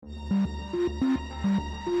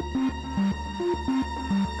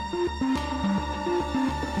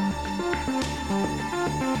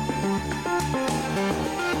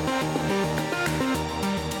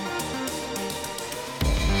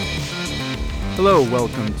Hello,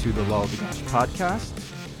 welcome to the Law of the Gosh podcast.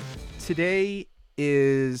 Today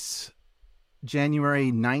is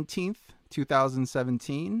January 19th,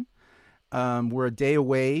 2017. We're a day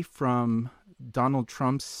away from Donald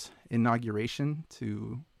Trump's inauguration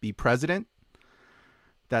to be president.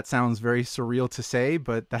 That sounds very surreal to say,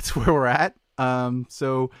 but that's where we're at.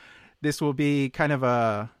 So this will be kind of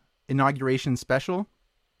a inauguration special.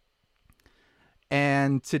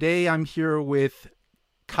 And today I'm here with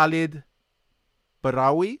Khalid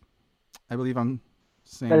Barawi. I believe I'm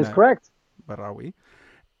saying that is correct. Barawi.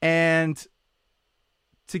 And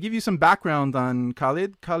to give you some background on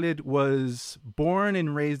Khalid, Khalid was born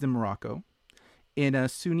and raised in Morocco in a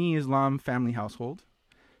Sunni Islam family household.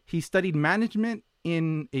 He studied management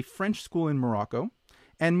in a French school in Morocco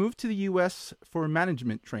and moved to the U.S. for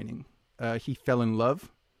management training. He fell in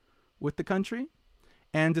love with the country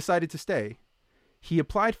and decided to stay. He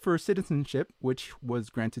applied for citizenship, which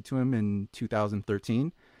was granted to him in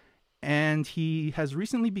 2013, and he has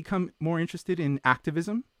recently become more interested in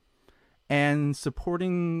activism and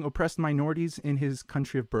supporting oppressed minorities in his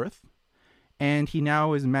country of birth. And he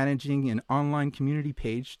now is managing an online community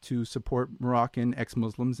page to support Moroccan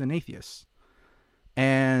ex-Muslims and atheists.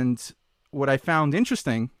 And what I found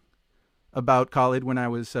interesting about Khalid when I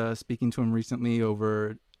was speaking to him recently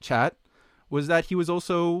over chat was that he was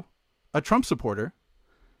also a Trump supporter.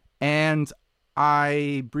 And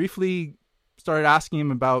I briefly started asking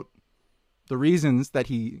him about the reasons that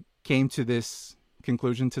he came to this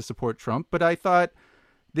conclusion to support Trump. But I thought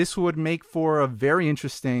this would make for a very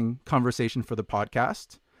interesting conversation for the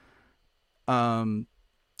podcast. A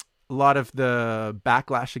lot of the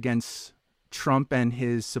backlash against Trump and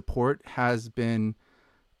his support has been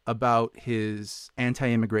about his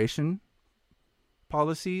anti-immigration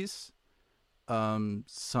policies,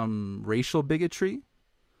 some racial bigotry.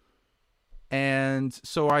 And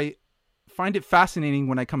so I find it fascinating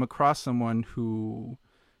when I come across someone who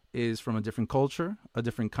is from a different culture, a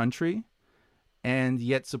different country, and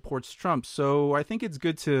yet supports Trump. So I think it's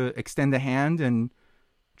good to extend a hand and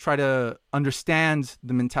try to understand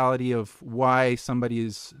the mentality of why somebody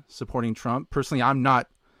is supporting Trump. Personally, I'm not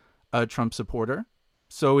a Trump supporter,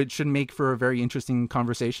 so it should make for a very interesting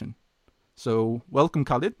conversation. So welcome,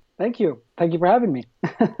 Khalid. Thank you. Thank you for having me.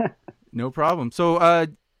 No problem. So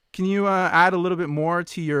can you add a little bit more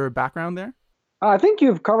to your background there? I think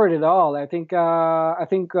you've covered it all. I think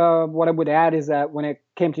what I would add is that when it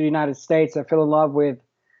came to the United States, I fell in love with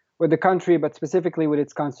the country, but specifically with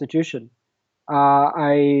its constitution.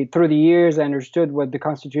 Through the years, I understood what the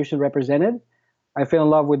Constitution represented. I fell in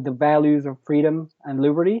love with the values of freedom and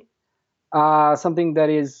liberty. Something that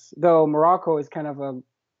is, though Morocco is kind of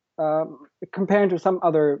compared to some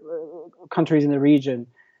other countries in the region,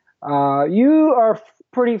 you are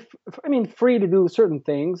free to do certain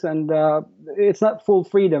things, and it's not full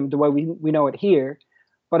freedom the way we know it here.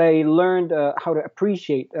 But I learned how to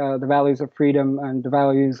appreciate the values of freedom and the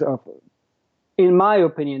values of, in my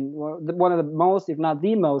opinion, one of the most, if not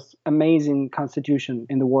the most, amazing constitution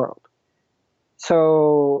in the world.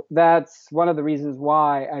 So that's one of the reasons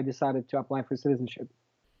why I decided to apply for citizenship.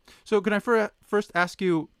 So can I first ask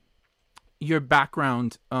you your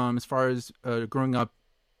background as far as growing up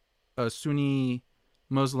a Sunni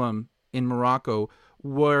Muslim in Morocco?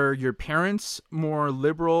 Were your parents more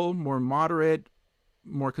liberal, more moderate,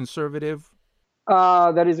 more conservative?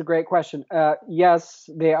 That is a great question. Yes,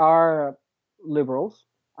 they are liberals.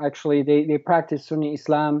 Actually, they practice Sunni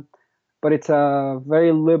Islam, but it's a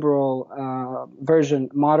very liberal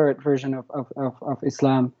moderate version of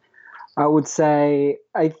Islam. I would say,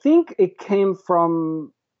 I think it came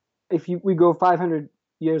from, we go 500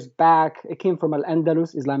 years back, it came from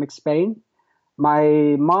Al-Andalus, Islamic Spain.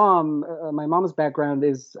 My mom's background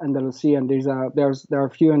is Andalusian. There are a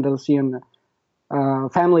few Andalusian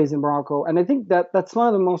families in Morocco, and I think that's one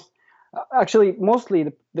of the most, actually, mostly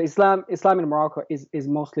the Islam in Morocco is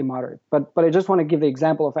mostly moderate. But I just want to give the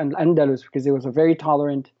example of Andalus because it was a very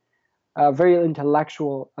tolerant, very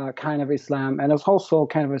intellectual kind of Islam, and it's also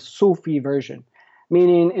kind of a Sufi version,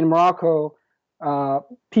 meaning in Morocco,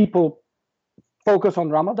 people focus on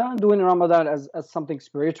Ramadan, doing Ramadan as something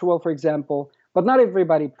spiritual, for example, but not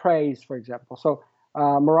everybody prays, for example. So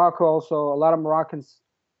Morocco also, a lot of Moroccans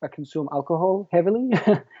consume alcohol heavily.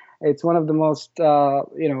 It's one of the most,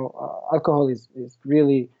 alcohol is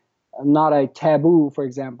really not a taboo, for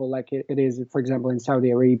example, like it is, for example, in Saudi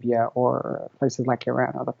Arabia or places like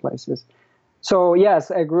Iran, other places. So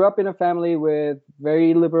yes, I grew up in a family with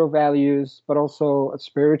very liberal values, but also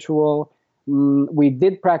spiritual. We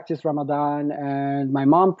did practice Ramadan, and my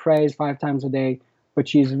mom prays 5 times a day, but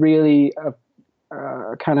she's really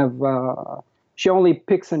kind of she only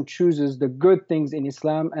picks and chooses the good things in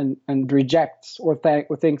Islam and rejects or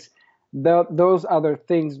thinks those other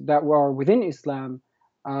things that were within Islam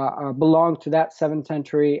belong to that 7th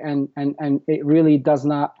century, and it really does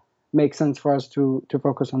not make sense for us to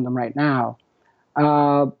focus on them right now.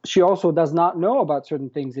 She also does not know about certain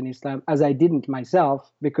things in Islam, as I didn't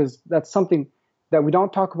myself, because that's something that we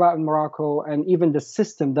don't talk about in Morocco, and even the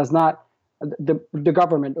system does not, the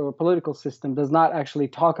government or political system does not actually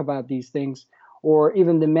talk about these things, or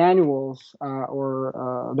even the manuals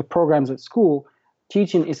or the programs at school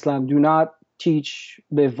teaching Islam do not teach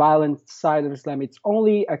the violent side of Islam. It's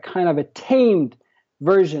only a kind of a tamed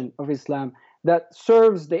version of Islam that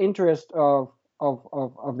serves the interest of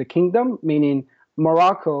the kingdom, meaning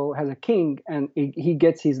Morocco has a king, and he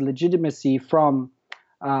gets his legitimacy from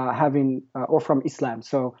having or from Islam.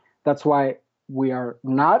 So that's why we are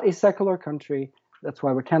not a secular country. That's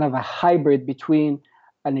why we're kind of a hybrid between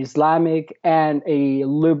an Islamic and a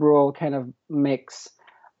liberal kind of mix.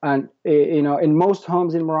 And in most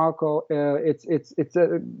homes in Morocco,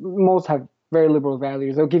 most have very liberal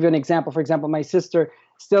values. I'll give you an example. For example, my sister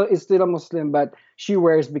is still a Muslim, but she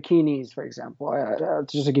wears bikinis, for example.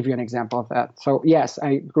 Just to give you an example of that. So yes,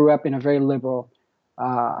 I grew up in a very liberal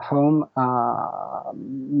home.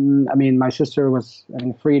 I mean, my sister was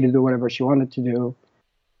free to do whatever she wanted to do.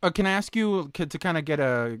 Can I ask you to kind of get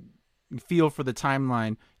a feel for the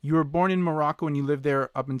timeline? You were born in Morocco and you lived there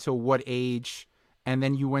up until what age? And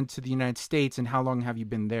then you went to the United States, and how long have you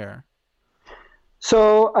been there?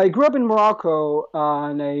 So I grew up in Morocco,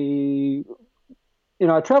 and I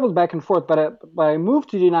traveled back and forth, but I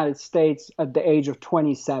moved to the United States at the age of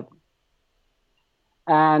 27,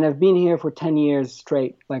 and I've been here for 10 years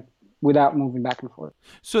straight, like without moving back and forth.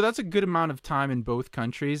 So that's a good amount of time in both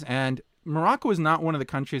countries, and Morocco is not one of the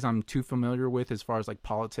countries I'm too familiar with as far as like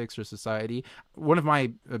politics or society. One of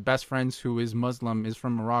my best friends who is Muslim is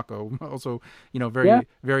from Morocco. Also, very Yeah.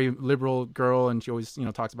 very liberal girl, and she always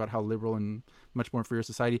talks about how liberal and much more freer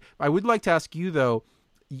society. I would like to ask you though,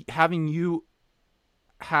 having you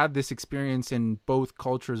had this experience in both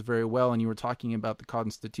cultures very well, and you were talking about the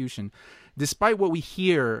Constitution, despite what we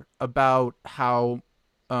hear about how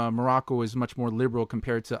Morocco is much more liberal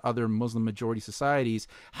compared to other Muslim majority societies,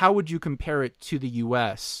 how would you compare it to the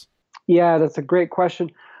U.S.? Yeah, that's a great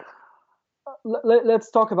question. Let's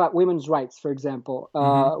talk about women's rights, for example.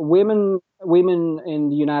 Mm-hmm. Women in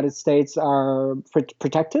the United States are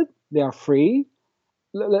protected. They are free.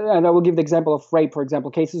 And I will give the example of rape, for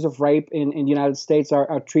example. Cases of rape in the United States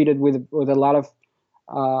are treated with a lot of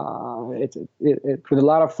with a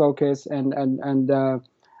lot of focus, and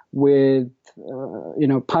with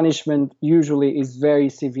punishment usually is very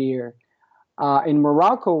severe. In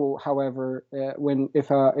Morocco, however, when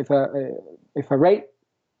if a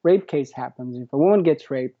rape case happens, if a woman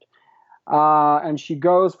gets raped, and she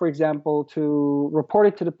goes, for example, to report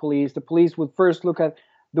it to the police would first look at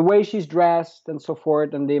the way she's dressed and so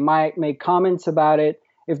forth, and they might make comments about it.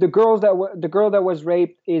 If the girl that was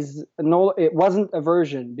raped it wasn't a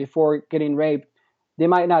virgin before getting raped, they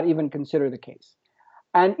might not even consider the case.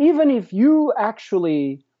 And even if you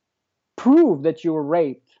actually prove that you were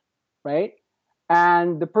raped, right,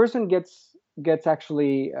 and the person gets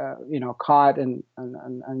actually caught and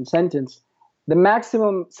sentenced, the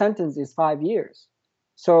maximum sentence is 5 years.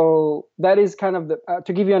 So that is kind of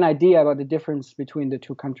to give you an idea about the difference between the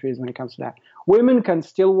two countries when it comes to that. Women can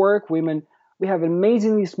still work. We have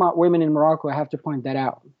amazingly smart women in Morocco. I have to point that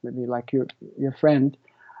out. Maybe like your friend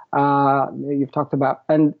you've talked about,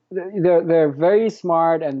 and they're very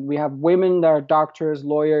smart. And we have women that are doctors,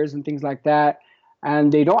 lawyers, and things like that.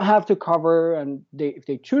 And they don't have to cover, and if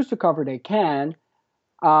they choose to cover, they can.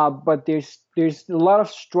 But there's a lot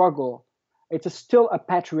of struggle. It's still a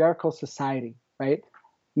patriarchal society, right?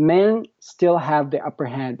 Men still have the upper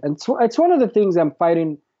hand, and so it's one of the things I'm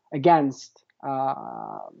fighting against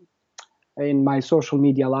in my social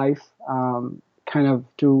media life, kind of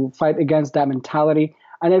to fight against that mentality.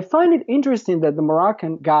 And I find it interesting that the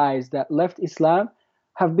Moroccan guys that left Islam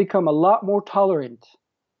have become a lot more tolerant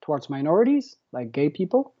towards minorities, like gay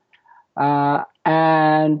people,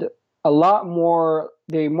 and a lot more.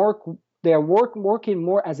 They are working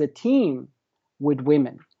more as a team with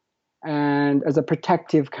women, and as a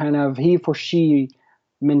protective kind of he for she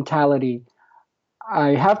mentality.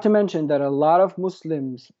 I have to mention that a lot of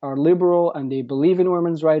Muslims are liberal and they believe in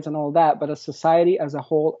women's rights and all that, but a society as a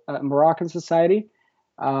whole, Moroccan society,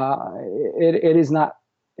 it is not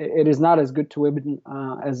it is not as good to women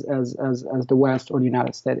as the West or the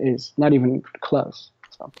United States is. Not even close.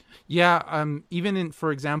 So. Yeah, even in,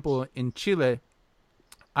 for example, in Chile,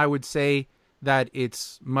 I would say that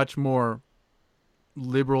it's much more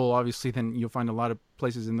liberal, obviously, than you'll find a lot of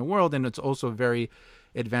places in the world, and it's also a very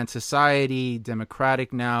advanced society,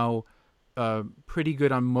 democratic now, pretty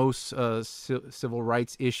good on most civil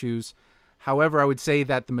rights issues. However, I would say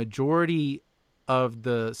that the majority of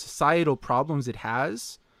the societal problems it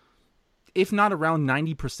has, if not around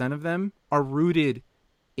 90% of them, are rooted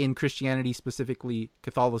in Christianity, specifically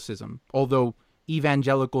Catholicism. Although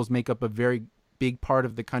evangelicals make up a very big part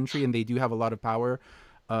of the country, and they do have a lot of power,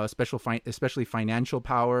 especially financial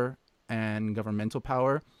power and governmental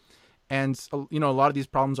power. And a lot of these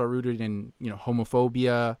problems are rooted in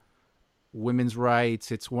homophobia, women's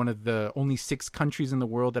rights. It's one of the only 6 countries in the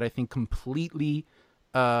world that I think completely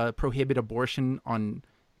prohibit abortion on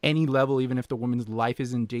any level, even if the woman's life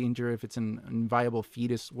is in danger, if it's an inviable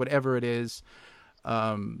fetus, whatever it is.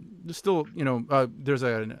 There's still, there's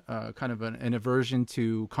a kind of an aversion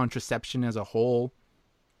to contraception as a whole.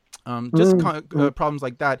 Problems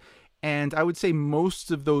like that. And I would say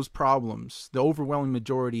most of those problems, the overwhelming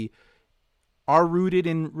majority, are rooted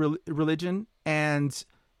in religion. And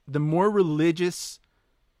the more religious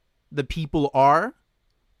the people are,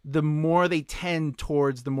 the more they tend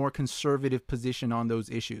towards the more conservative position on those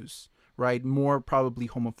issues, right? More probably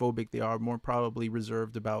homophobic they are, more probably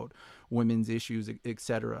reserved about women's issues,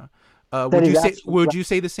 etc. Would you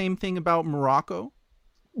say the same thing about Morocco?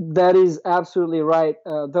 That is absolutely right.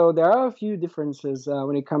 Though there are a few differences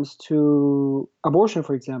when it comes to abortion,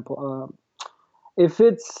 for example. If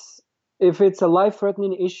it's a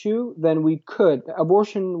life-threatening issue, then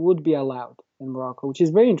abortion would be allowed in Morocco, which is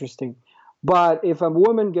very interesting. But if a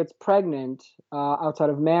woman gets pregnant outside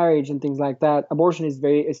of marriage and things like that, abortion is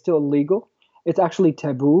still illegal. It's actually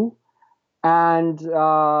taboo. And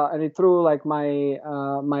through like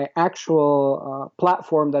my actual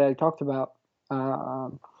platform that I talked about,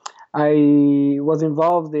 I was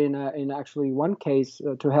involved in actually one case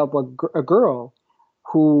to help a girl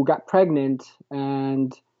who got pregnant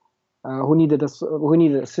and who needed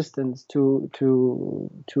assistance to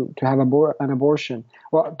have an abortion.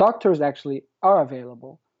 Well, doctors actually are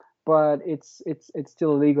available, but it's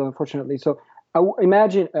still illegal, unfortunately. So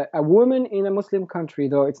imagine a woman in a Muslim country,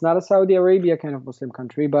 though it's not a Saudi Arabia kind of Muslim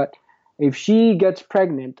country, but if she gets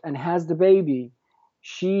pregnant and has the baby,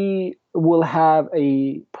 she will have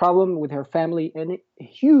a problem with her family, and a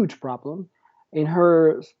huge problem in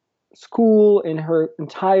her school, in her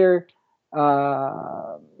entire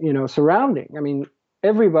surrounding. I mean,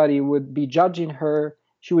 everybody would be judging her.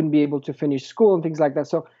 She wouldn't be able to finish school and things like that.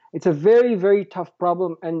 So it's a very, very tough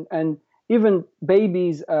problem. And even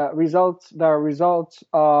babies results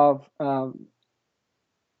of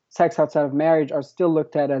sex outside of marriage are still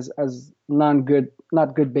looked at as not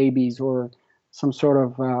good babies, or some sort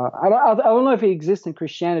of I don't know if it exists in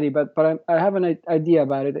Christianity, but I have an idea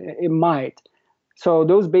about it. It might. So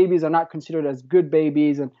those babies are not considered as good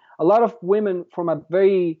babies, and a lot of women from a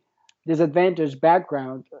very disadvantaged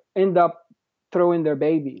background end up throwing their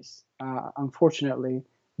babies, unfortunately,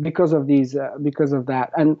 because of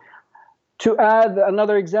that. And to add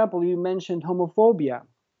another example, you mentioned homophobia.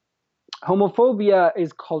 Homophobia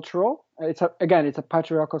is cultural. It's a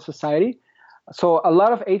patriarchal society. So a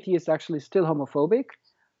lot of atheists actually still homophobic.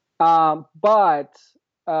 But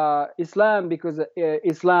Islam, because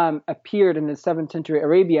Islam appeared in the 7th century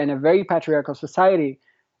Arabia in a very patriarchal society,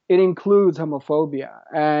 it includes homophobia.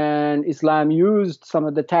 And Islam used some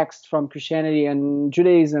of the texts from Christianity and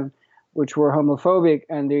Judaism, which were homophobic.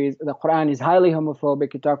 And the Quran is highly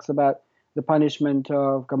homophobic. It talks about the punishment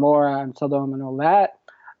of Gomorrah and Sodom and all that.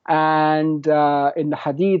 And in the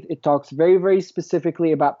Hadith, it talks very, very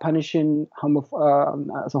specifically about punishing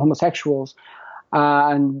homosexuals.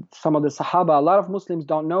 And some of the Sahaba, a lot of Muslims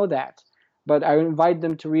don't know that, but I invite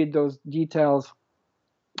them to read those details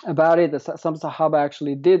about it. Some Sahaba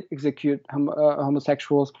actually did execute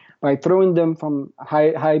homosexuals by throwing them from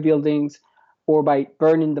high buildings or by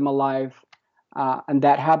burning them alive, and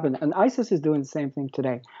that happened. And ISIS is doing the same thing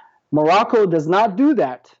today. Morocco does not do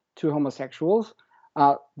that to homosexuals.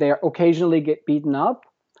 They occasionally get beaten up,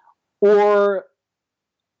 or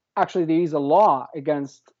actually there is a law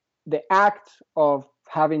against the act of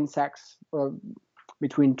having sex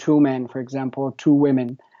between 2 men, for example, or 2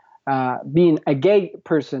 women. Being a gay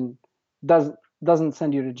person doesn't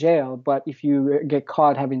send you to jail, but if you get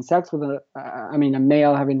caught having sex with a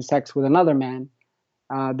male having sex with another man,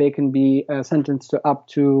 they can be sentenced to up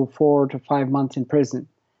to 4 to 5 months in prison.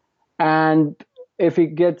 And if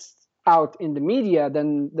it gets out in the media,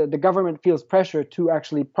 then the government feels pressure to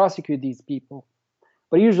actually prosecute these people.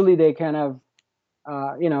 But usually they kind of,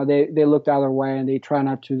 they look the other way and they try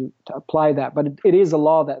not to apply that. But it is a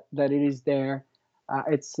law that it is there.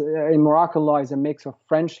 It's in Moroccan law is a mix of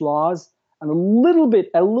French laws and a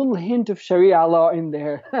little hint of Sharia law in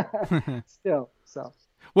there still. So,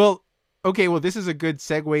 well, okay, well, this is a good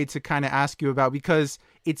segue to kind of ask you about, because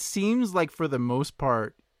it seems like for the most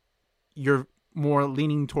part, you're more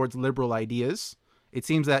leaning towards liberal ideas. It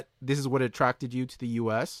seems that this is what attracted you to the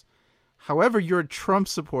U.S. However, you're a Trump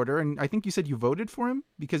supporter, and I think you said you voted for him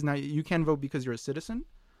because now you can vote because you're a citizen.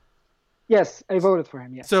 Yes, I voted for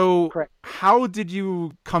him. Yes. So correct. How did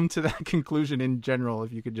you come to that conclusion in general,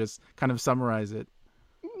 if you could just kind of summarize it?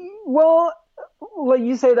 Well, like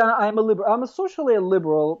you said, I'm a liberal. I'm socially a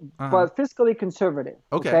liberal, but fiscally conservative.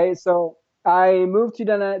 Okay. So I moved to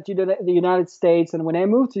the United States, and when I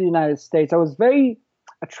moved to the United States, I was very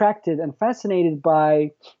attracted and fascinated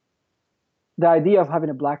by the idea of having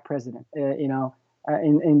a black president.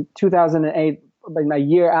 In 2008, a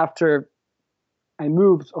year after I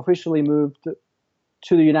officially moved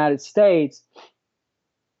to the United States,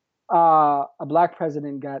 a black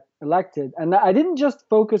president got elected. And I didn't just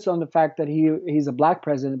focus on the fact that he's a black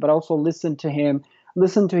president, but also listen to him,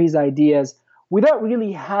 listen to his ideas without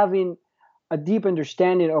really having a deep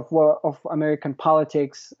understanding of American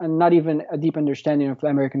politics and not even a deep understanding of the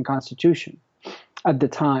American Constitution at the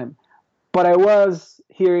time. But I was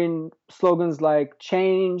hearing slogans like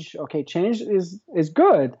change. Okay, change is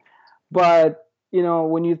good. But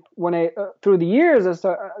through the years,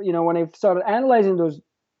 when I started analyzing those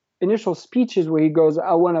initial speeches where he goes,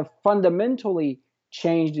 I want to fundamentally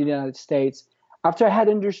change the United States, after I had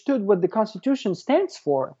understood what the Constitution stands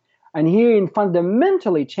for, and hearing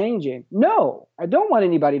fundamentally changing, no, I don't want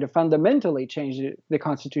anybody to fundamentally change the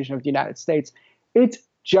Constitution of the United States. It's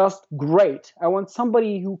just great. I want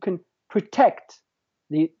somebody who can protect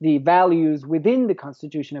the values within the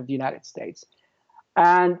Constitution of the United States.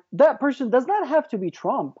 And that person does not have to be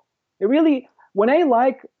Trump. It really, when I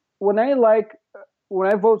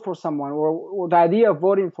vote for someone or the idea of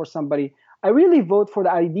voting for somebody, I really vote for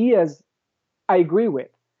the ideas I agree with.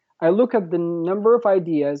 I look at the number of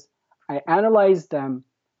ideas, I analyze them,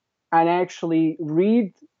 and I actually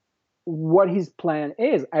read what his plan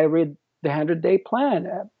is. I read the 100-day plan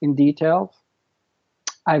in detail.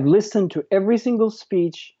 I've listened to every single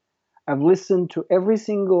speech. I've listened to every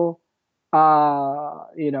single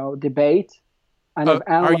debate. And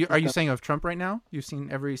are you saying of Trump right now? You've seen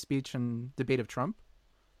every speech and debate of Trump?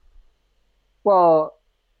 Well,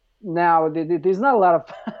 now there's not a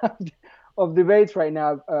lot of debates right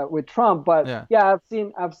now with Trump, but yeah,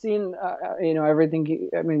 I've seen everything.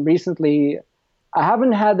 I mean, recently, I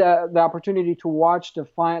haven't had the opportunity to watch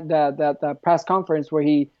the press conference where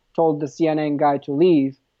he told the CNN guy to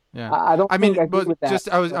leave. Yeah, I agree with that.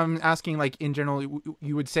 I'm asking, like, in general,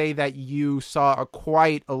 you would say that you saw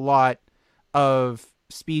quite a lot of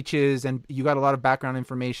speeches and you got a lot of background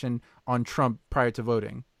information on Trump prior to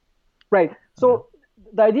voting. Right. So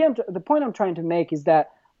the point I'm trying to make is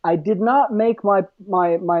that I did not make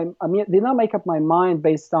did not make up my mind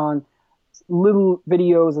based on little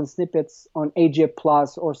videos and snippets on Egypt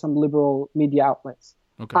Plus or some liberal media outlets.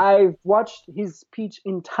 Okay. I've watched his speech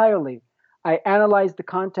entirely. I analyzed the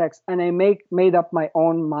context and I made up my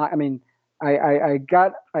own mind. I mean, I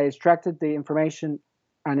extracted the information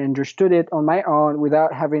and understood it on my own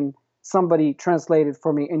without having somebody translate it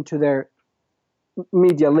for me into their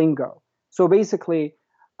media lingo. So basically,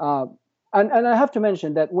 and I have to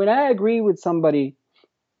mention that when I agree with somebody,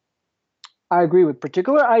 I agree with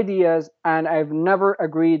particular ideas, and I've never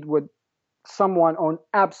agreed with someone on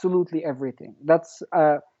absolutely everything.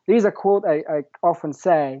 There's a quote I often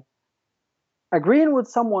say: agreeing with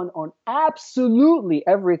someone on absolutely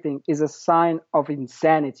everything is a sign of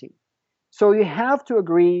insanity. So you have to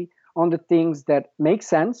agree on the things that make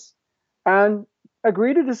sense and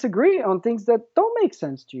agree to disagree on things that don't make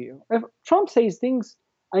sense to you. If Trump says things,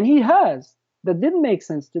 and he has, that didn't make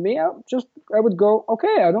sense to me, I would go,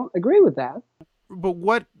 okay, I don't agree with that. But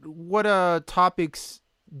what topics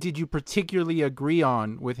did you particularly agree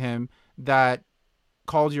on with him that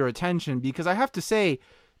called your attention? Because I have to say,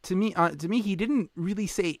 to me, he didn't really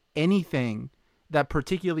say anything that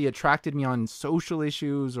particularly attracted me on social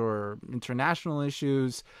issues or international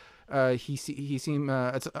issues. He seemed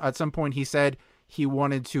at some point he said he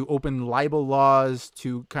wanted to open libel laws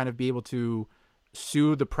to kind of be able to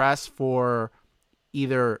sue the press for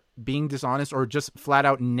either being dishonest or just flat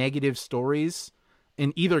out negative stories.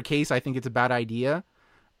 In either case, I think it's a bad idea.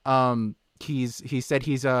 He said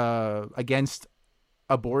he's against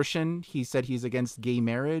abortion. He said he's against gay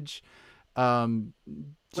marriage. Um,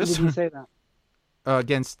 When just did he say that?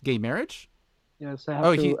 against gay marriage. Yes, I have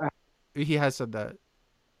Oh, to. he has said that.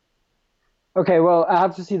 Okay, well, I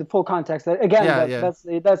have to see the full context. Again, Yeah,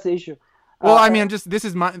 yeah. that's the issue. Well, Uh, I mean, just this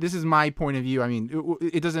is my point of view. I mean,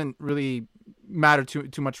 it doesn't really matter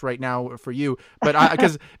too much right now for you, but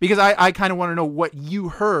because I kind of want to know what you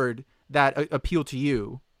heard that appealed to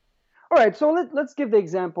you. all right, so let's give the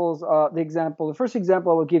examples. The first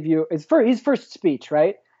example I will give you is for his first speech.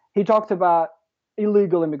 Right, he talked about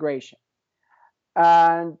illegal immigration,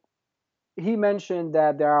 and he mentioned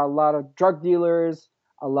that there are a lot of drug dealers,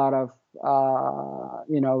 a lot of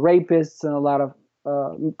rapists, and a lot of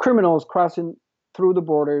criminals crossing through the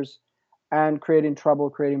borders and creating trouble,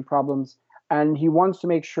 creating problems. And he wants to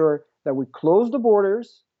make sure that we close the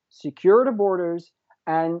borders, secure the borders,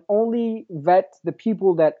 and only vet the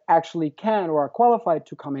people that actually can or are qualified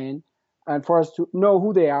to come in, and for us to know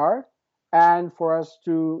who they are, and for us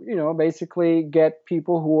to, basically get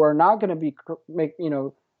people who are not going to be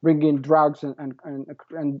bringing drugs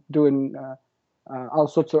and doing all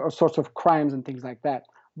sorts of crimes and things like that.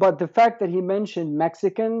 But the fact that he mentioned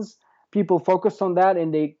Mexicans, people focused on that,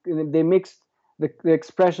 and they mixed the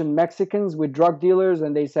expression Mexicans with drug dealers,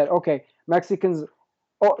 and they said, okay, Mexicans.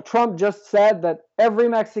 Oh, Trump just said that every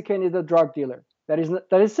Mexican is a drug dealer. That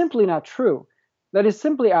is simply not true. That is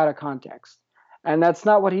simply out of context, and that's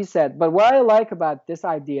not what he said. But what I like about this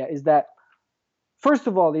idea is that, first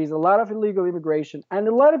of all, there's a lot of illegal immigration, and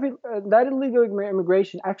a lot of that illegal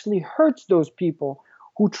immigration actually hurts those people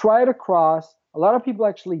who try to cross. A lot of people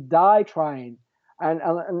actually die trying, and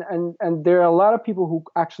there are a lot of people who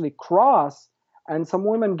actually cross, and some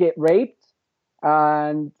women get raped,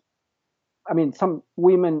 and I mean, some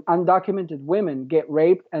women, undocumented women, get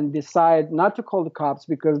raped and decide not to call the cops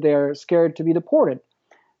because they're scared to be deported.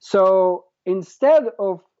 So instead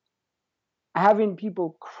of having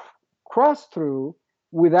people cross through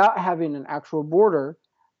without having an actual border,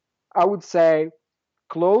 I would say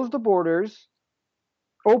close the borders,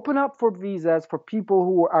 open up for visas for people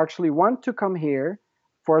who actually want to come here,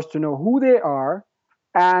 for us to know who they are,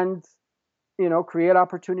 and create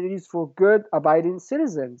opportunities for good, abiding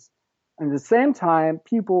citizens. And at the same time,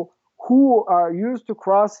 people who are used to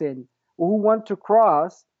crossing, who want to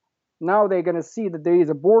cross, now they're going to see that there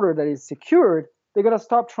is a border that is secured. They're going to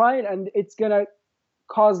stop trying, and it's going to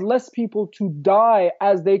cause less people to die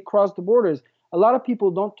as they cross the borders. A lot of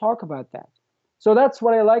people don't talk about that. So that's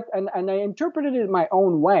what I like, and I interpreted it in my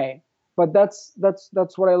own way. But that's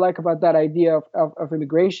what I like about that idea of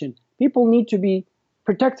immigration. People need to be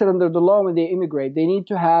protected under the law when they immigrate. They need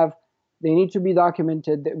to be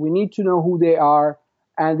documented. We need to know who they are,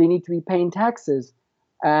 and they need to be paying taxes.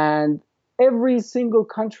 And every single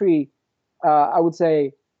country, I would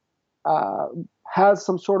say, has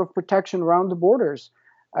some sort of protection around the borders.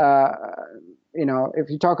 Uh, if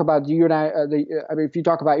you talk about if you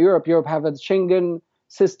talk about Europe, Europe have a Schengen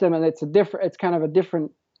system, and it's kind of a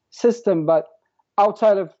different system. But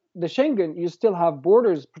outside of the Schengen, you still have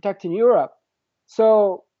borders protecting Europe.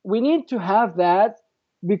 So we need to have that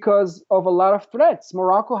because of a lot of threats.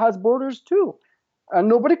 Morocco has borders too. And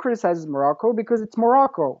nobody criticizes Morocco because it's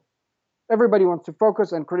Morocco. Everybody wants to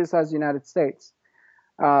focus and criticize the United States.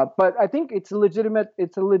 But I think it's a legitimate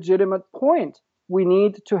point. We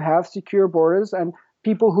need to have secure borders, and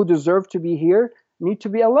people who deserve to be here need to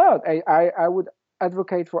be allowed. I would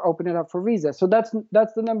advocate for opening up for visas. So that's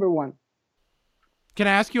the number one. Can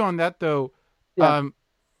I ask you on that though? Yeah.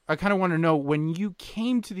 I kind of want to know, when you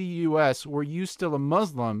came to the U.S., were you still a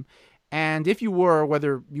Muslim? And if you were,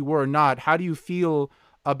 whether you were or not, how do you feel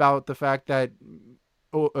about the fact that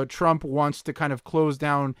Trump wants to kind of close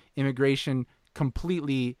down immigration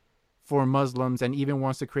completely for Muslims, and even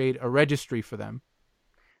wants to create a registry for them?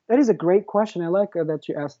 That is a great question. I like that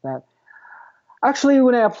you asked that. Actually,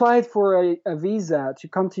 when I applied for a visa to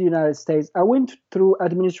come to the United States, I went through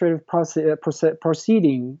administrative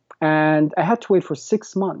proceeding, and I had to wait for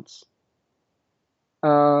 6 months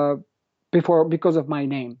uh, because of my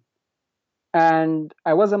name. And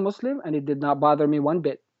I was a Muslim, and it did not bother me one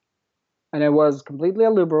bit. And I was completely a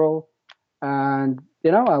liberal, and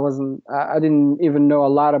I didn't even know a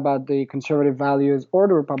lot about the conservative values or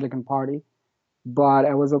the Republican Party, but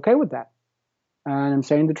I was okay with that. And I'm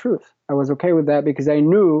saying the truth. I was okay with that because I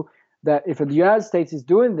knew that if the United States is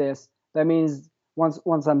doing this, that means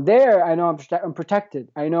once I'm there, I know I'm protected.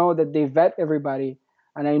 I know that they vet everybody,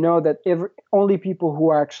 and I know that only people who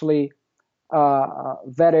are actually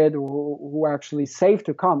vetted, who are actually safe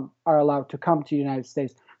to come, are allowed to come to the United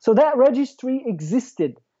States. So that registry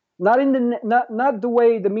existed. not the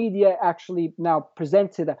way the media actually now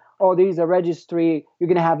presents it. Oh, there's a registry. You're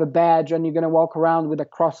going to have a badge and you're going to walk around with a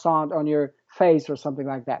croissant on your face or something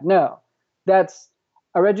like that. No, that's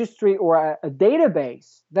a registry or a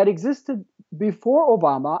database that existed before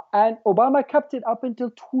Obama, and Obama kept it up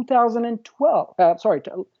until 2012.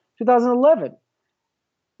 2011.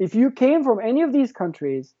 If you came from any of these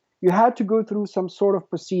countries, you had to go through some sort of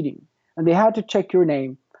proceeding, and they had to check your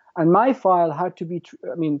name. And my file had to be,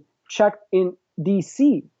 checked in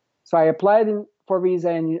DC. So I applied for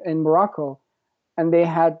visa in Morocco, and they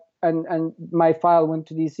had, and my file went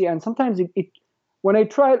to DC. And sometimes when I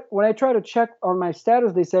try to check on my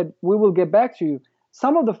status, they said we will get back to you.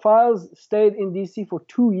 Some of the files stayed in DC for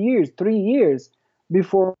 2 years, 3 years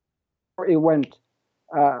before it went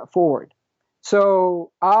forward.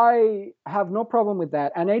 So I have no problem with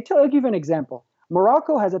that. And I'll give you an example.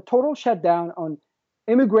 Morocco has a total shutdown on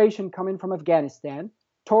immigration coming from Afghanistan,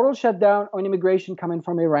 total shutdown on immigration coming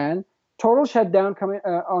from Iran, total shutdown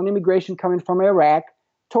on immigration coming from Iraq,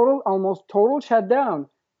 almost total shutdown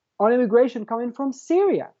on immigration coming from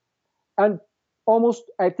Syria, and almost,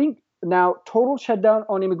 I think now, total shutdown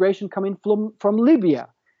on immigration coming from Libya.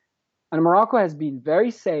 And Morocco has been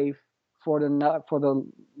very safe for the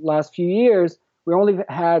last few years. We only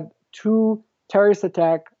had 2 terrorist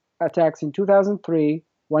attacks in 2003,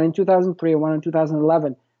 one in 2003 and one in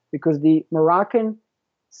 2011, because the Moroccan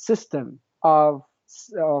system of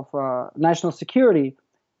national security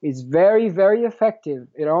is very, very effective.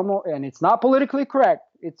 And it's not politically correct.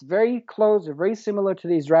 It's very close or very similar to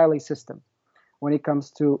the Israeli system when it comes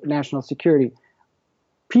to national security.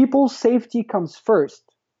 People's safety comes first,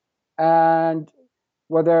 and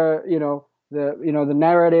whether the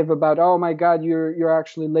narrative about, oh my God, you're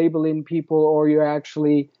actually labeling people or you're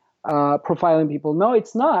actually profiling people. No,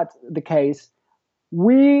 it's not the case.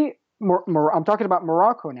 I'm talking about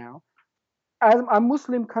Morocco now, as a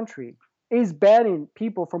Muslim country, is banning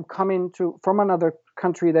people from coming from another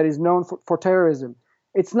country that is known for terrorism.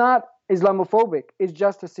 It's not Islamophobic. It's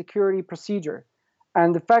just a security procedure.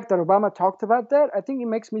 And the fact that Obama talked about that, I think it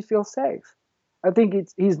makes me feel safe. I think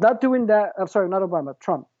he's not doing that. I'm sorry, not Obama,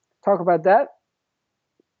 Trump. Talk about that.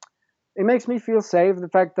 It makes me feel safe. The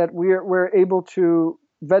fact that we're able to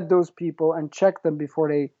vet those people and check them before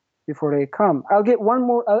they come. I'll add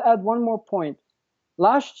one more point.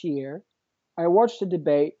 Last year, I watched a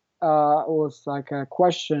debate. It was like a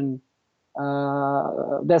question.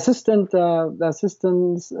 The assistant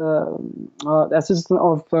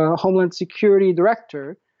of Homeland Security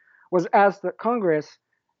director was asked at Congress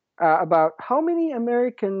about how many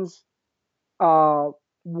Americans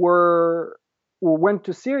went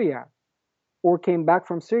to Syria or came back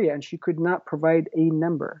from Syria, and she could not provide a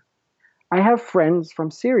number. I have friends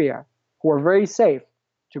from Syria who are very safe,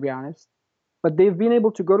 to be honest, but they've been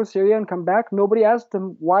able to go to Syria and come back. Nobody asked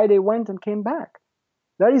them why they went and came back.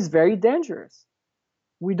 That is very dangerous.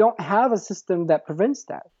 We don't have a system that prevents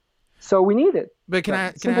that, so we need it. But can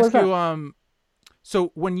I ask you?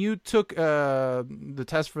 So when you took the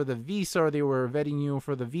test for the visa, or they were vetting you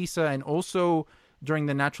for the visa, and also during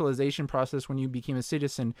the naturalization process when you became a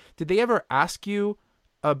citizen, did they ever ask you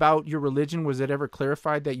about your religion? Was it ever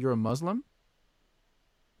clarified that you're a Muslim?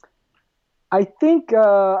 I think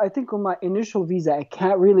on my initial visa, I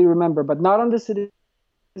can't really remember, but not on the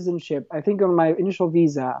citizenship. I think on my initial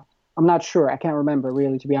visa, I'm not sure. I can't remember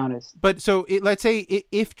really, to be honest. But so let's say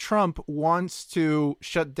if Trump wants to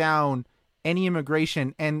shut down any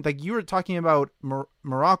immigration, and like you were talking about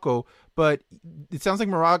Morocco, but it sounds like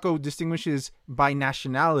Morocco distinguishes by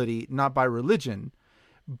nationality, not by religion.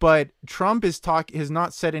 But Trump has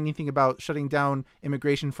not said anything about shutting down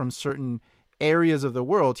immigration from certain areas of the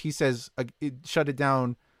world. He says shut it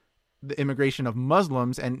down, the immigration of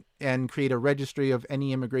Muslims, and create a registry of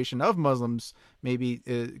any immigration of Muslims maybe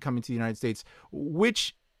coming to the United States,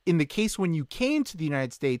 which in the case when you came to the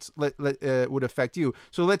United States would affect you.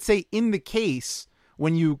 So let's say in the case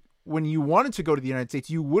when you wanted to go to the United States,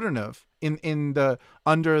 you wouldn't have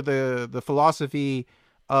under the philosophy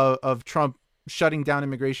of Trump shutting down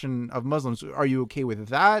immigration of Muslims. Are you okay with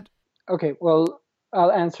that? Okay, well,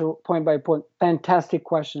 I'll answer point by point. Fantastic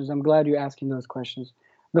questions. I'm glad you're asking those questions.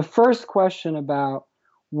 The first question about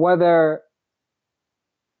whether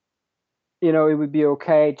it would be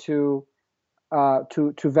okay to vet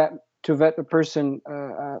the person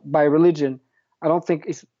by religion. I don't think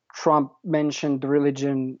Trump mentioned the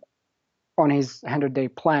religion on his 100-day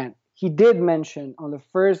plan. He did mention on the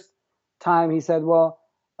first time, he said, well,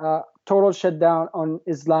 total shutdown on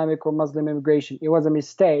Islamic or Muslim immigration. It was a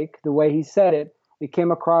mistake. The way he said it, it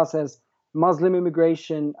came across as Muslim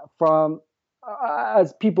immigration from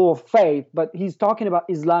as people of faith, but he's talking about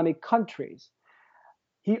Islamic countries.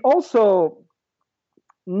 He also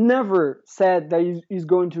never said that he's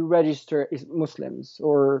going to register Muslims,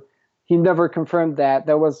 or he never confirmed that.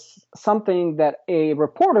 There was something that a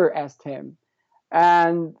reporter asked him,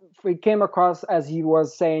 and we came across as he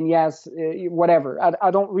was saying yes, whatever.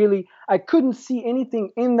 I couldn't see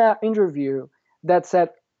anything in that interview that said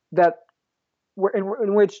that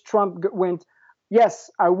in which Trump went,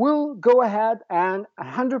 yes, I will go ahead and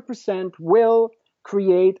 100% will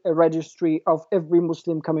create a registry of every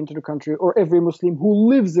Muslim coming to the country, or every Muslim who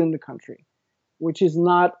lives in the country, which is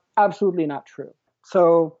absolutely not true.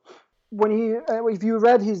 So if you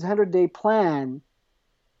read his 100-day plan,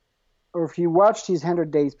 or if you watched his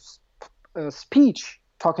 100-day speech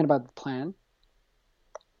talking about the plan,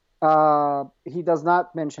 he does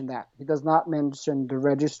not mention that. He does not mention the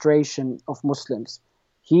registration of Muslims.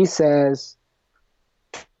 He says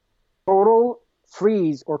total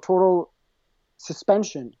freeze or total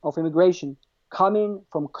suspension of immigration coming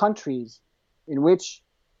from countries from which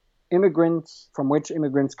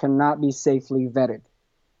immigrants cannot be safely vetted.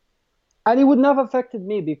 And it would not have affected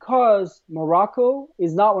me because Morocco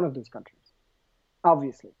is not one of those countries,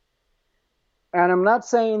 obviously. And I'm not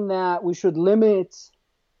saying that we should limit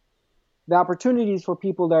the opportunities for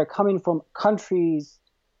people that are coming from countries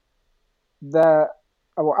that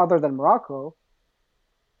are other than Morocco,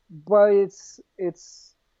 but it's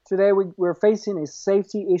today we're facing a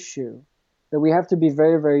safety issue that we have to be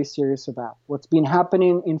very, very serious about. What's been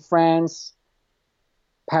happening in France,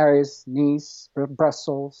 Paris, Nice,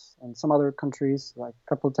 Brussels, and some other countries, like a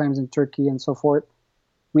couple of times in Turkey and so forth.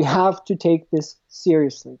 We have to take this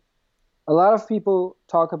seriously. A lot of people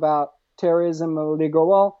talk about terrorism, and they go,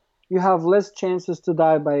 well, you have less chances to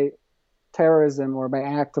die by terrorism or by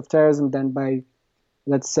act of terrorism than by,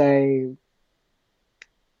 let's say,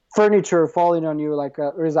 furniture falling on you, like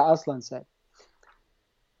Reza Aslan said.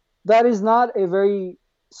 That is not a very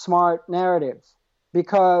smart narrative,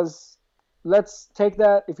 because let's take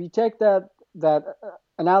that, if you take that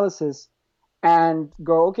analysis and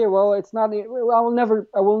go, okay, well, it's not, I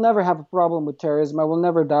will never have a problem with terrorism. I will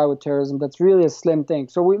never die with terrorism. That's really a slim thing.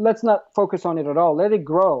 So let's not focus on it at all. Let it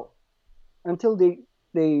grow until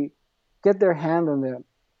they get their hand on the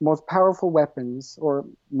most powerful weapons, or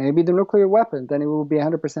maybe the nuclear weapon. Then it will be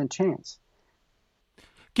 100% chance.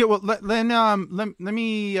 Okay, well, let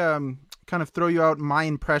me kind of throw you out my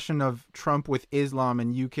impression of Trump with Islam,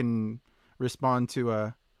 and you can respond to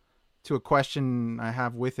a question I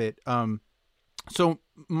have with it. So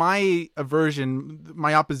my aversion,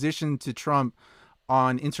 my opposition to Trump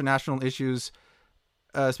on international issues,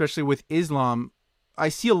 especially with Islam, I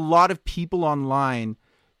see a lot of people online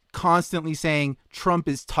constantly saying Trump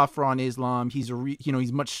is tougher on Islam. He's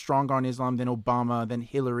much stronger on Islam than Obama, than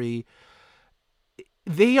Hillary.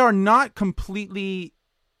 They are not completely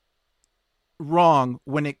wrong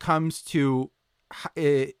when it comes to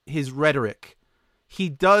his rhetoric. He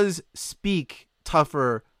does speak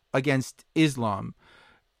tougher against Islam.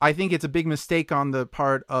 I think it's a big mistake on the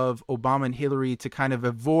part of Obama and Hillary to kind of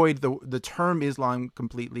avoid the term Islam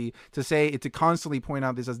completely, to constantly point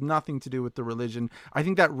out this has nothing to do with the religion. I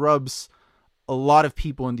think that rubs a lot of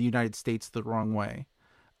people in the United States the wrong way.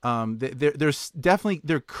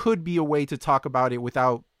 There could be a way to talk about it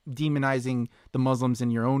without demonizing the Muslims in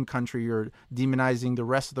your own country or demonizing the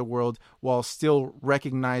rest of the world, while still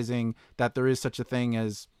recognizing that there is such a thing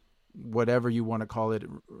as whatever you want to call it,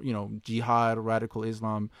 jihad, radical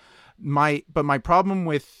Islam. My problem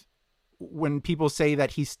with when people say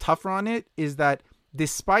that he's tougher on it is that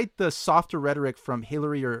despite the softer rhetoric from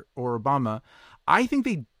Hillary or Obama, I think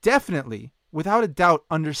they definitely, without a doubt,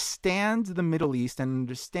 understand the Middle East and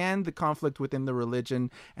understand the conflict within the religion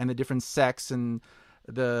and the different sects and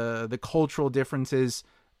the cultural differences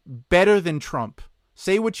better than Trump.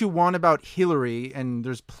 Say what you want about Hillary, and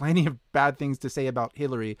there's plenty of bad things to say about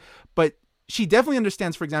Hillary, but she definitely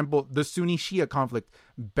understands, for example, the Sunni-Shia conflict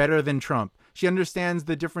better than Trump. She understands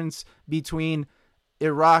the difference between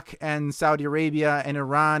Iraq and Saudi Arabia and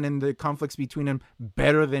Iran and the conflicts between them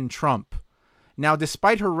better than Trump. Now,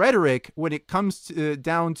 despite her rhetoric, when it comes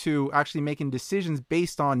down to actually making decisions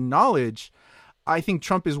based on knowledge, I think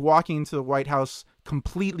Trump is walking into the White House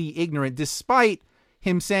completely ignorant, despite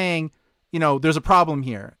him saying, there's a problem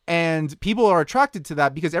here. And people are attracted to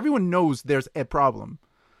that because everyone knows there's a problem,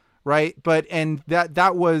 right? And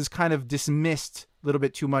that was kind of dismissed a little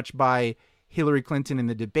bit too much by Hillary Clinton in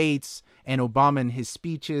the debates and Obama in his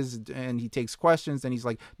speeches, and he takes questions and he's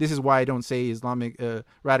like, this is why I don't say Islamic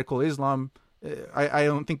radical Islam. I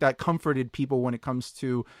don't think that comforted people when it comes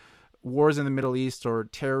to wars in the Middle East or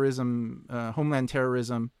terrorism, homeland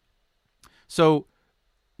terrorism. So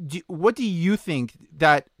what do you think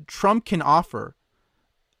that Trump can offer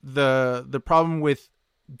the problem with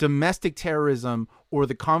domestic terrorism or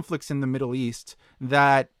the conflicts in the Middle East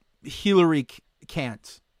that Hillary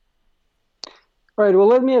can't? All right. Well,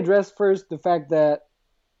 let me address first the fact that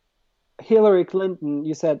Hillary Clinton,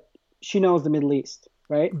 you said she knows the Middle East,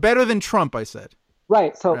 right? Better than Trump, I said.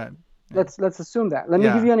 Right. So Right. let's assume that. Let me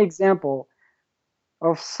give you an example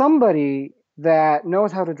of somebody that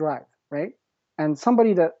knows how to drive, right? And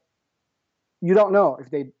somebody that you don't know if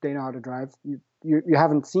they know how to drive. You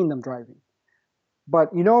haven't seen them driving. But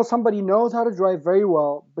somebody knows how to drive very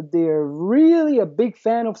well, but they're really a big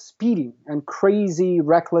fan of speeding and crazy,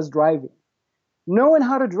 reckless driving. Knowing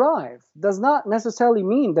how to drive does not necessarily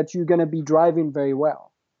mean that you're going to be driving very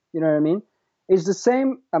well. You know what I mean? It's the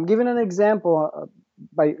same. I'm giving an example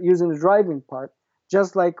by using the driving part,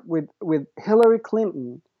 just like with Hillary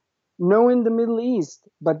Clinton, knowing the Middle East,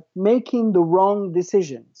 but making the wrong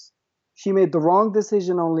decisions. She made the wrong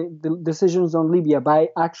decisions on Libya by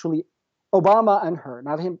actually Obama and her,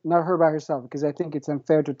 not her by herself, because I think it's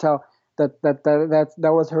unfair to tell that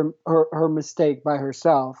was her mistake by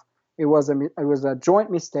herself. It was a joint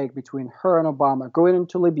mistake between her and Obama. Going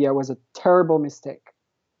into Libya was a terrible mistake,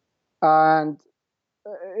 and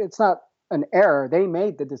it's not an error. They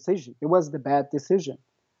made the decision. It was the bad decision.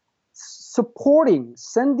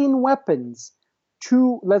 Sending weapons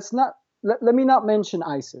to let me not mention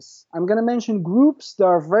ISIS. I'm going to mention groups that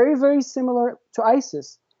are very, very similar to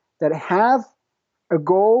ISIS that have a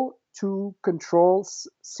goal to control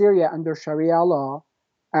Syria under Sharia law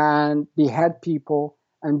and behead people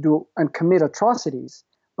and commit atrocities.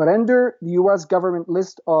 But under the U.S. government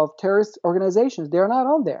list of terrorist organizations, they are not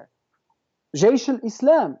on there. Jaish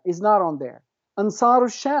al-Islam is not on there. Ansar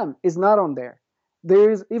al-Sham is not on there.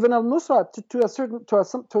 There is even al-Nusra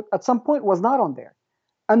at some point was not on there.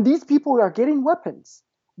 And these people are getting weapons.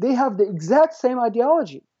 They have the exact same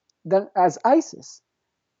ideology as ISIS.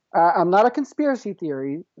 I'm not a conspiracy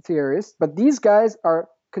theorist, but these guys are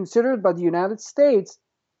considered by the United States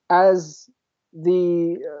as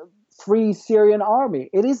the Free Syrian Army.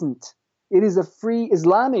 It isn't. It is a Free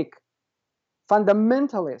Islamic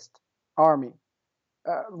fundamentalist army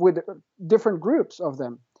with different groups of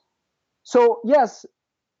them. So yes,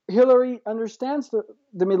 Hillary understands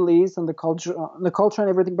the Middle East and the culture and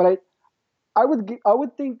everything, but I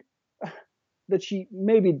would think that she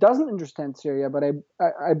maybe doesn't understand Syria, but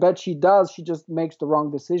I bet she does. She just makes the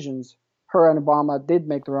wrong decisions. Her and Obama did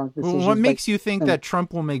make the wrong decisions. What makes you think that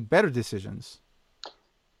Trump will make better decisions?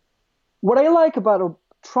 What I like about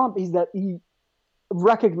Trump is that he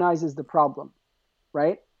recognizes the problem,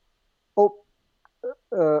 right?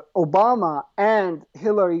 Obama and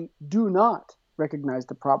Hillary do not recognize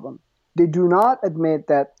the problem. They do not admit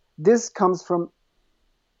that this comes from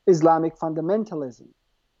Islamic fundamentalism.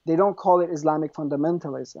 They don't call it Islamic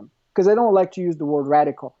fundamentalism because I don't like to use the word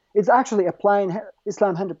radical. It's actually applying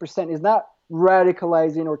Islam 100%. It's not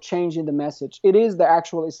radicalizing or changing the message. It is the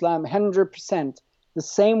actual Islam 100%, the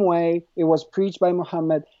same way it was preached by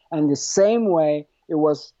Muhammad and the same way it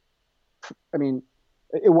was,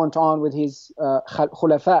 it went on with his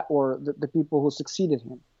khulafa or the people who succeeded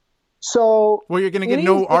him. So, well, you're going to get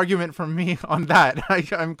no argument from me on that.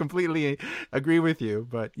 I'm completely agree with you,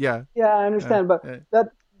 but yeah. Yeah, I understand, but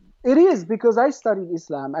that it is because I studied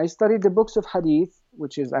Islam. I studied the books of Hadith,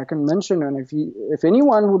 which is I can mention, and if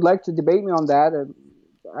anyone would like to debate me on that,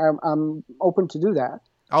 I'm open to do that.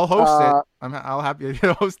 I'll host it. I'll happy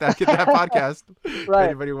to host that podcast. Right. If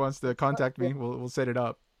anybody wants to contact me, we'll set it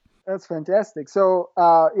up. That's fantastic. So,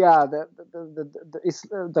 the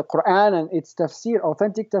Quran and its tafsir,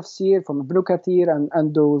 authentic tafsir from Ibn Kathir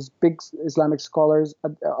and those big Islamic scholars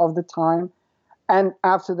of the time. And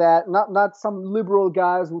after that, not some liberal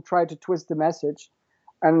guys who try to twist the message.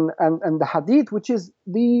 And the Hadith, which is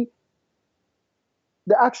the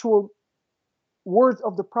actual words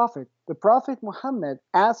of the Prophet. The Prophet Muhammad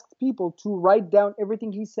asked people to write down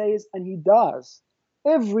everything he says, and he does.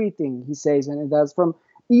 Everything he says and he does, from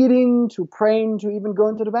eating to praying to even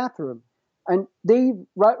going to the bathroom. And they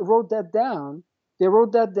wrote that down. They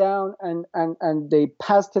wrote that down and they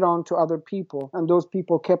passed it on to other people. And those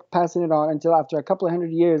people kept passing it on until after a couple of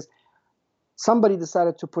 100 years, somebody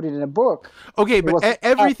decided to put it in a book. Okay, but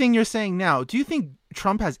everything you're saying now, do you think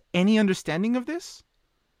Trump has any understanding of this?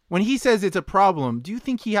 When he says it's a problem, do you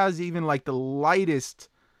think he has even like the lightest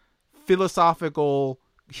philosophical,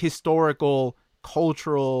 historical,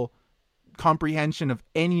 cultural comprehension of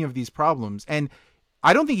any of these problems? And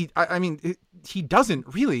I don't think he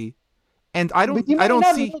doesn't really. And I don't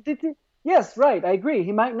see. Yes, right. I agree.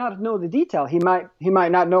 He might not know the detail. He might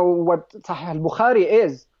not know what Sahih al-Bukhari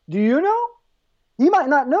is. Do you know? He might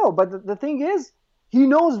not know, but the thing is, he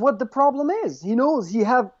knows what the problem is. He knows he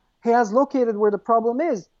has located where the problem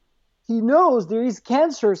is. He knows there is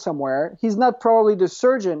cancer somewhere. He's not probably the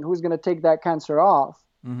surgeon who's going to take that cancer off,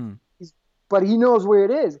 Mm-hmm. but he knows where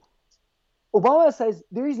it is. Obama says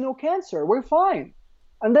there is no cancer. We're fine,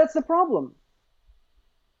 and that's the problem.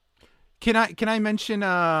 Can I mention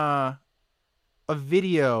a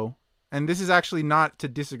video? And this is actually not to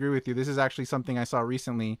disagree with you. This is actually something I saw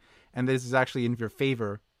recently, and this is actually in your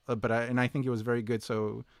favor. I think it was very good,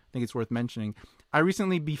 so I think it's worth mentioning. I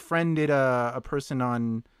recently befriended a person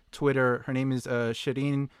on Twitter. Her name is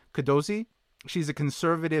Shireen Kadosi. She's a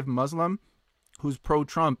conservative Muslim who's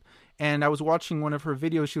pro-Trump, and I was watching one of her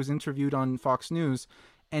videos. She was interviewed on Fox News,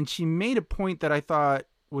 and she made a point that I thought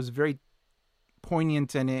was very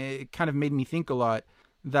poignant, and it kind of made me think a lot,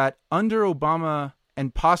 that under Obama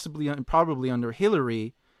and possibly and probably under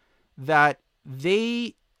Hillary, that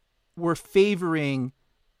they were favoring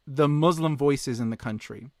the Muslim voices in the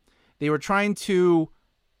country. They were trying to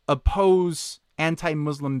oppose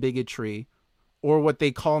anti-Muslim bigotry, or what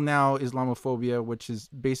they call now Islamophobia, which is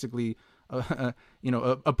basically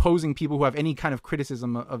opposing people who have any kind of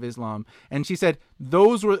criticism of Islam. And she said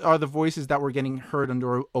those are the voices that were getting heard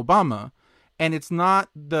under Obama. And it's not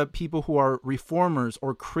the people who are reformers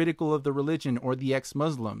or critical of the religion or the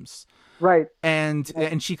ex-Muslims. Right. And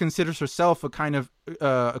she considers herself a kind of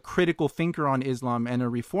a critical thinker on Islam and a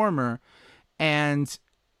reformer. And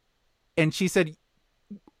she said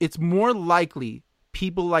it's more likely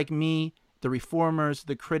people like me, the reformers,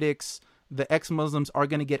 the critics, the ex-Muslims are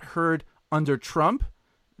going to get heard under Trump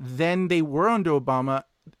than they were under Obama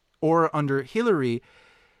or under Hillary.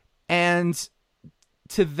 And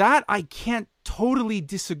to that, I can't totally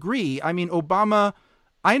disagree. I mean, Obama,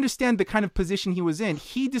 I understand the kind of position he was in.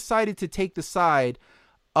 He decided to take the side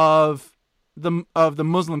of the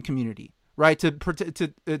Muslim community, right?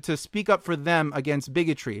 To speak up for them against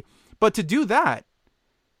bigotry. But to do that,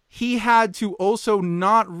 he had to also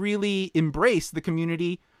not really embrace the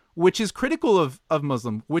community which is critical of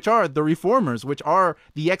Muslim, which are the reformers, which are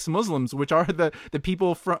the ex-Muslims, which are the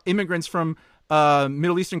people from immigrants from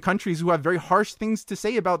Middle Eastern countries who have very harsh things to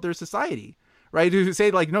say about their society, right? Who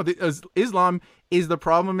say like, no, Islam is the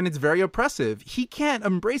problem and it's very oppressive. He can't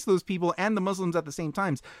embrace those people and the Muslims at the same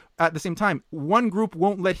time. At the same time, one group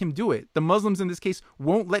won't let him do it. The Muslims in this case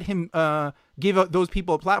won't let him give those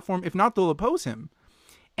people a platform. If not, they'll oppose him.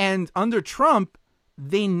 And under Trump,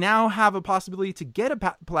 they now have a possibility to get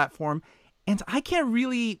a platform, and I can't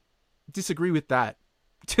really disagree with that.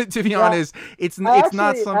 To be honest, it's not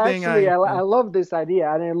something. I love this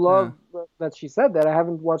idea, and I love that she said that. I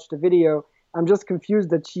haven't watched the video. I'm just confused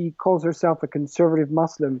that she calls herself a conservative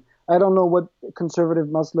Muslim. I don't know what conservative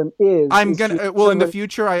Muslim is. In the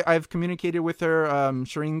future, I've communicated with her,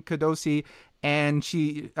 Shireen Kadosi, and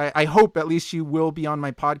I hope at least she will be on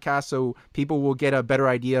my podcast, so people will get a better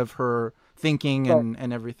idea of her thinking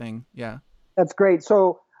and everything. Yeah, that's great.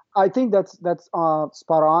 So I think that's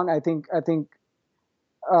spot on. I think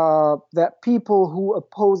that people who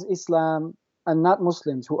oppose Islam and not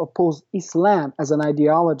Muslims who oppose Islam as an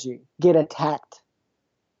ideology get attacked.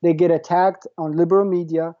 They get attacked on liberal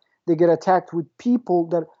media. They get attacked with people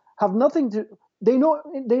that have nothing to. They know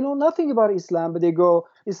nothing about Islam, but they go,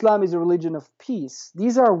 Islam is a religion of peace.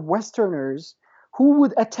 These are Westerners who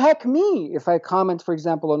would attack me if I comment, for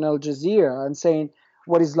example, on Al Jazeera and saying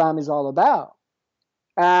what Islam is all about.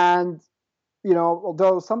 And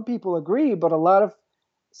although some people agree, but a lot of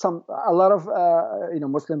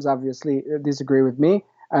Muslims obviously disagree with me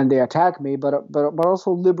and they attack me. But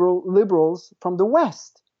also liberals from the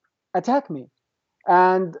West attack me,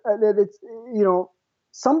 and it's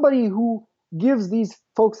somebody who gives these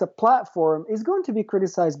folks a platform is going to be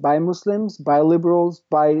criticized by Muslims, by liberals,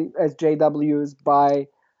 by SJWs, by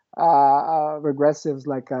regressives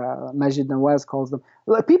like Maajid Nawaz calls them.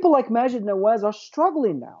 People like Maajid Nawaz are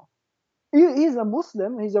struggling now. He's a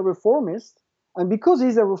Muslim, he's a reformist, and because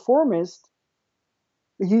he's a reformist,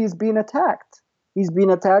 he's being attacked. He's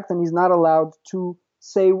being attacked, and he's not allowed to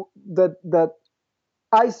say that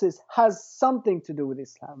ISIS has something to do with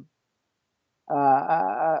Islam.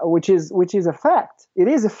 Which is a fact. It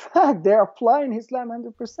is a fact. They're applying Islam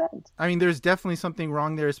 100%. I mean, there's definitely something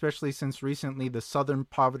wrong there, especially since recently the Southern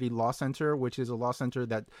Poverty Law Center, which is a law center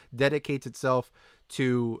that dedicates itself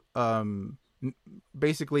to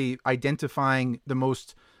basically identifying the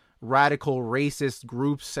most radical racist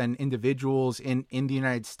groups and individuals in the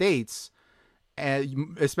United States,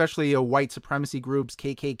 especially white supremacy groups,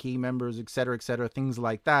 KKK members, et cetera, things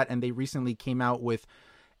like that. And they recently came out with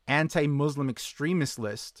anti-Muslim extremist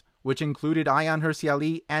list, which included Ayaan Hirsi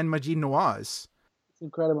Ali and Maajid Nawaz. It's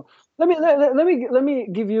incredible. let me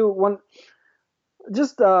give you one,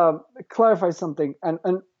 just clarify something, and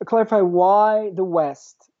clarify why the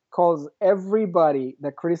West calls everybody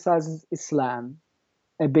that criticizes Islam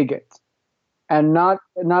a bigot, and not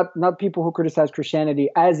people who criticize Christianity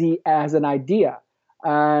as an idea,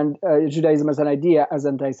 and Judaism as an idea, as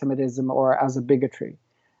anti-Semitism or as a bigotry.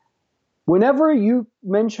 Whenever you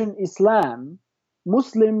mention Islam,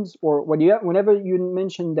 Muslims, or whenever you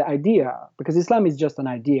mention the idea, because Islam is just an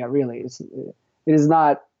idea, really, it is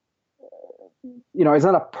not, it's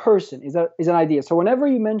not a person, it's an idea. So whenever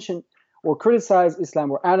you mention or criticize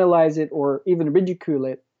Islam or analyze it or even ridicule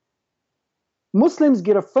it, Muslims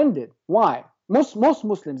get offended. Why? Most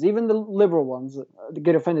Muslims, even the liberal ones,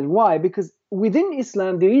 get offended. Why? Because within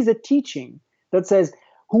Islam there is a teaching that says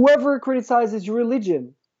whoever criticizes your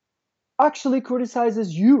religion actually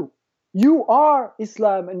criticizes you. You are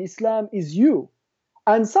Islam, and Islam is you.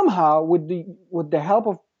 And somehow, with the help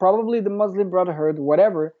of probably the Muslim Brotherhood,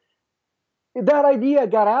 whatever, that idea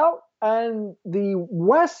got out, and the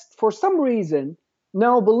West, for some reason,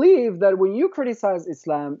 now believe that when you criticize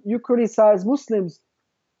Islam, you criticize Muslims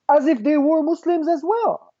as if they were Muslims as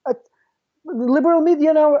well. The liberal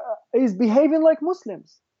media now is behaving like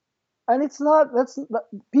Muslims, and it's not.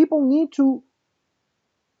 People need to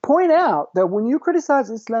point out that when you criticize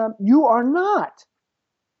Islam, you are not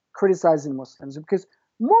criticizing Muslims, because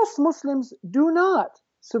most Muslims do not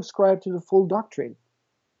subscribe to the full doctrine.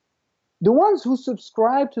 The ones who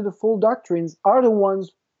subscribe to the full doctrines are the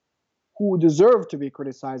ones who deserve to be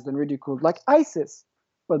criticized and ridiculed, like ISIS.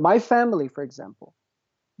 But my family, for example,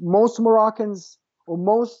 most Moroccans or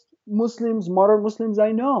most Muslims, modern Muslims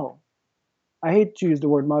I know, I hate to use the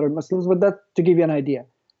word modern Muslims, but that to give you an idea,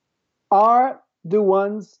 are the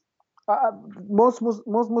ones, most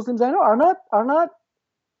Muslims I know are not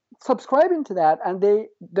subscribing to that, and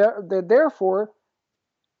they're therefore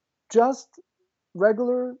just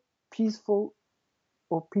regular, peaceful,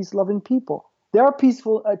 or peace-loving people. They are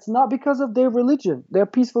peaceful. It's not because of their religion. They're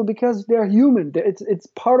peaceful because they're human. It's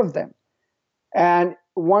part of them. And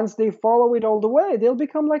once they follow it all the way, they'll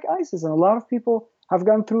become like ISIS. And a lot of people have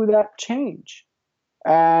gone through that change.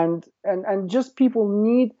 And just people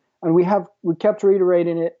need, and we kept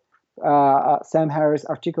reiterating it. Sam Harris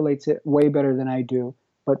articulates it way better than I do,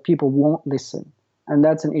 but people won't listen, and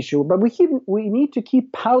that's an issue. But we need to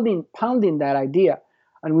keep pounding that idea,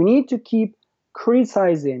 and we need to keep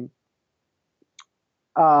criticizing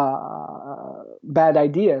bad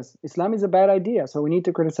ideas. Islam is a bad idea, so we need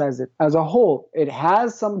to criticize it as a whole. It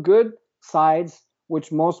has some good sides,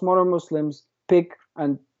 which most modern Muslims pick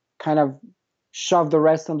and kind of shove the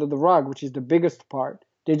rest under the rug, which is the biggest part.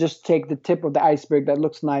 They just take the tip of the iceberg that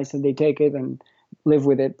looks nice and they take it and live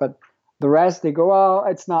with it. But the rest, they go, oh,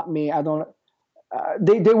 it's not me. I don't.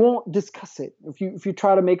 They won't discuss it. If you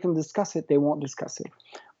try to make them discuss it, they won't discuss it.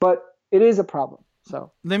 But it is a problem.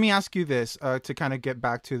 So let me ask you this to kind of get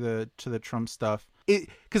back to the Trump stuff.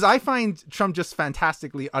 Because I find Trump just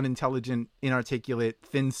fantastically unintelligent, inarticulate,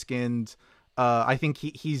 thin-skinned. I think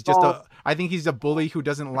he's just I think he's a bully who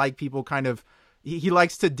doesn't like people kind of. He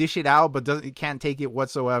likes to dish it out, but can't take it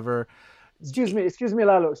whatsoever. Excuse me,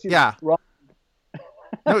 Lalo. Yeah. Wrong.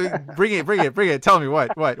 No, bring it. Tell me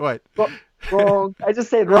what? Wrong. I just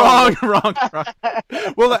said wrong. Wrong.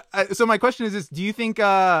 Well, so my question is this: do you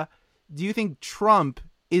think Trump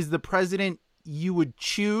is the president you would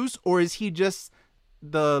choose, or is he just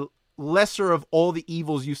the lesser of all the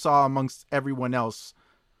evils you saw amongst everyone else?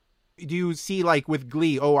 Do you see, like with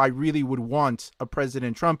Glee, oh, I really would want a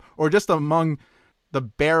President Trump, or just among the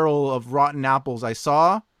barrel of rotten apples I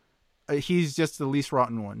saw, he's just the least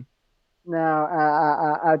rotten one? No,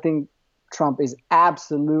 I think Trump is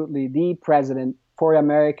absolutely the president for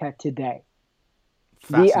America today.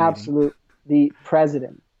 The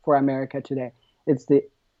president for America today. It's the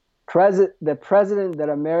president that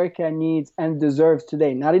America needs and deserves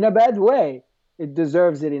today. Not in a bad way. It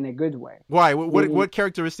deserves it in a good way. Why? What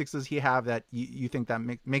characteristics does he have that you think that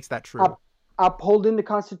makes that true? Upholding the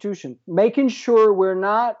Constitution, making sure we're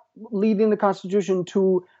not leading the Constitution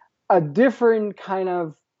to a different kind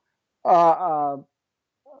of,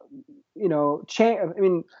 change. I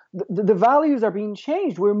mean, the values are being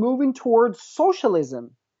changed. We're moving towards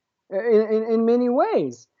socialism in many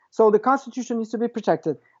ways. So the Constitution needs to be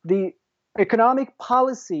protected. The economic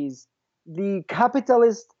policies, the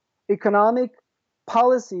capitalist economic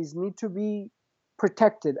policies need to be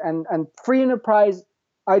protected, and free enterprise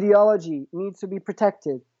ideology needs to be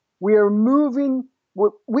protected. We are moving.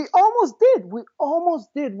 We almost did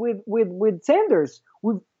with Sanders.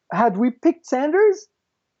 Had we picked Sanders,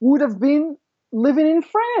 we would have been living in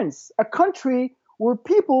France, a country where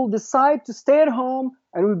people decide to stay at home,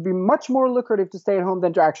 and it would be much more lucrative to stay at home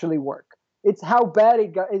than to actually work. It's how bad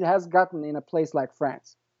it has gotten in a place like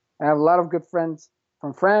France. I have a lot of good friends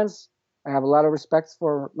from France. I have a lot of respect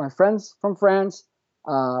for my friends from France.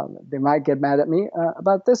 They might get mad at me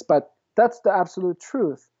about this, but that's the absolute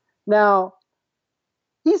truth. Now,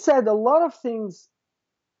 he said a lot of things.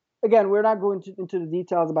 Again, we're not going into the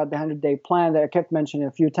details about the 100-day plan that I kept mentioning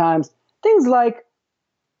a few times. Things like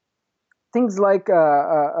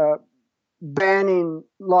banning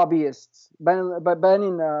lobbyists,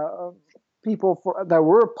 banning people that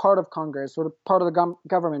were part of Congress or part of the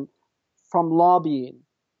government from lobbying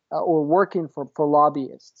or working for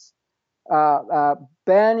lobbyists,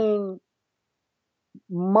 banning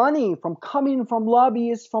money from coming from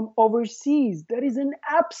lobbyists from overseas. That is an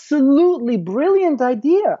absolutely brilliant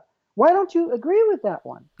idea. Why don't you agree with that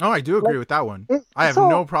one? Oh, I do agree with that one. I have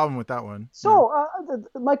no problem with that one. So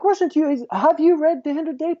my question to you is: have you read the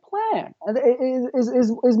 100-day plan? And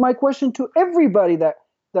is my question to everybody that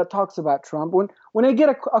talks about Trump. When I get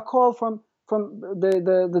a call from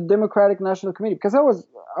the Democratic National Committee, because I was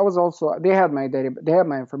also, they had my data, they had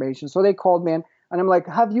my information, so they called me and I'm like,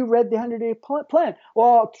 have you read the 100-day plan?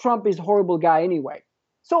 Well, Trump is a horrible guy anyway.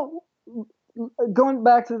 So going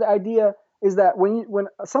back to the idea is that when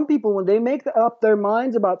some people, when they make up their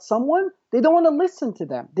minds about someone, they don't want to listen to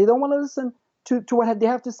them. They don't want to listen to what they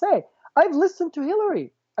have to say. I've listened to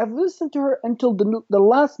Hillary. I've listened to her until the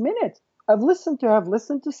last minute. I've listened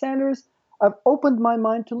to Sanders. I've opened my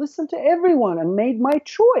mind to listen to everyone and made my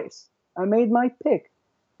choice. I made my pick.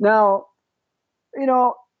 Now,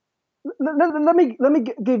 let me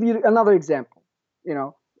give you another example.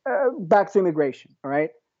 Back to immigration. All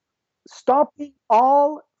right, stopping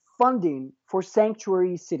all funding for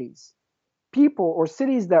sanctuary cities, people or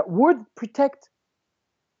cities that would protect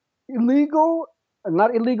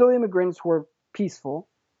not illegal immigrants who are peaceful,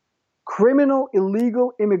 criminal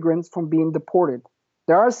illegal immigrants from being deported.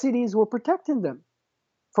 There are cities who are protecting them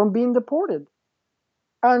from being deported.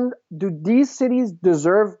 And do these cities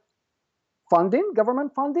deserve funding,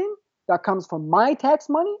 government funding that comes from my tax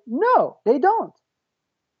money? No, they don't.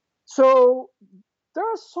 So there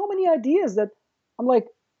are so many ideas that I'm like,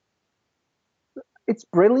 it's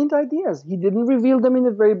brilliant ideas. He didn't reveal them in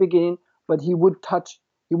the very beginning, but he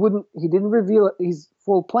didn't reveal his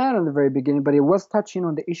full plan in the very beginning, but he was touching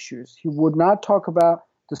on the issues. He would not talk about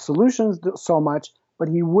the solutions so much, but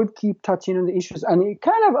he would keep touching on the issues. And it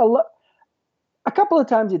kind of, a couple of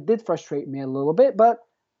times it did frustrate me a little bit, but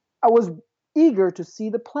I was eager to see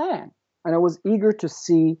the plan. And I was eager to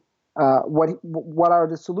see what are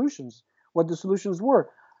the solutions, what the solutions were.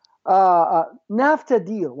 NAFTA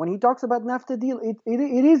deal. When he talks about NAFTA deal,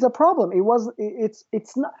 it is a problem.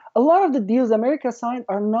 It's not, a lot of the deals America signed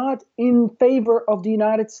are not in favor of the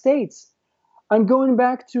United States. And going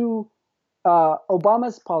back to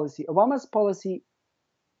Obama's policy,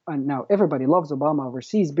 and now everybody loves Obama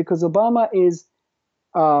overseas because Obama is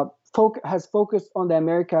has focused on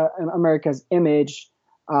America's image,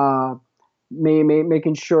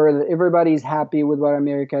 making sure that everybody's happy with what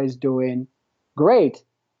America is doing. Great.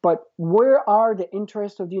 But where are the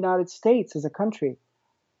interests of the United States as a country?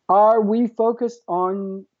 Are we focused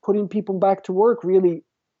on putting people back to work, really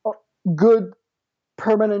good,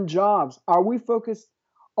 permanent jobs? Are we focused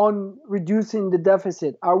on reducing the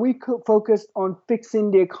deficit? Are we focused on fixing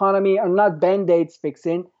the economy and not Band-Aids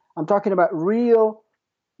fixing? I'm talking about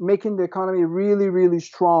making the economy really, really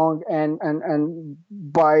strong and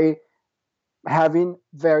by having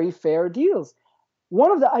very fair deals. One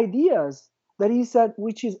of the ideas that he said,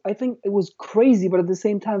 which is, I think it was crazy, but at the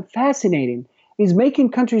same time fascinating, is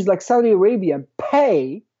making countries like Saudi Arabia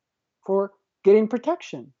pay for getting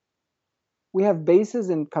protection. We have bases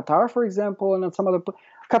in Qatar, for example, and in some other.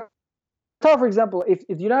 Qatar, for example, if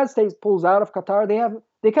the United States pulls out of Qatar,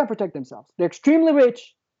 they can't protect themselves. They're extremely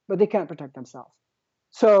rich, but they can't protect themselves.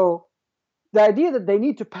 So the idea that they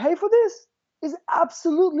need to pay for this is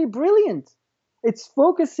absolutely brilliant. It's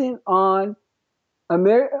focusing on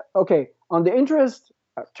on the interest,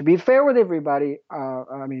 to be fair with everybody,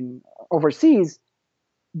 overseas,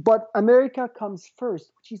 but America comes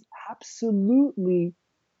first, which is absolutely,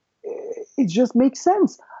 it just makes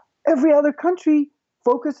sense. Every other country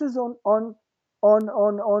focuses on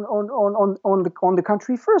the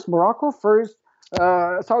country first. Morocco first,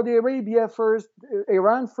 Saudi Arabia first,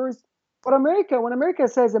 Iran first. But when America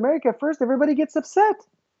says America first, everybody gets upset.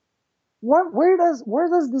 Where does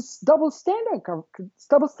this double standard come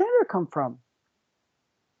from?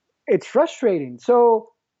 It's frustrating.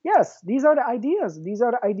 So yes, these are the ideas. These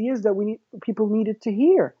are the ideas that people needed to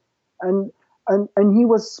hear. And and he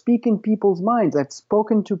was speaking people's minds. I've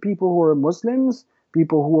spoken to people who are Muslims,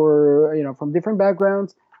 people who are, from different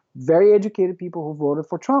backgrounds, very educated people who voted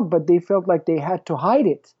for Trump, but they felt like they had to hide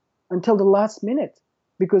it until the last minute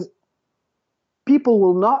because people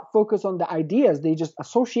will not focus on the ideas. They just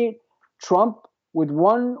associate Trump with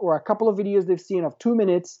one or a couple of videos they've seen of 2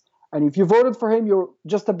 minutes. And if you voted for him, you're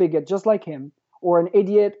just a bigot, just like him, or an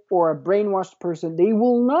idiot or a brainwashed person. They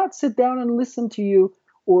will not sit down and listen to you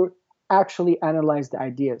or actually analyze the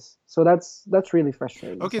ideas. So that's really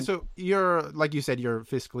frustrating. Okay, so you're, like you said, you're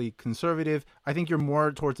fiscally conservative. I think you're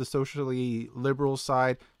more towards the socially liberal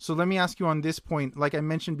side. So let me ask you on this point. Like I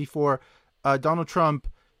mentioned before, Donald Trump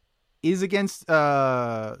is against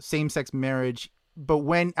same-sex marriage, but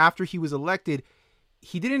after he was elected,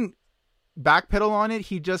 he didn't backpedal on it.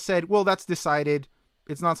 He just said, well, that's decided.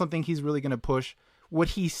 It's not something he's really going to push. What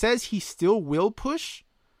he says he still will push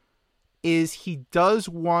is he does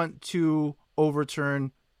want to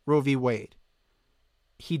overturn Roe v. Wade.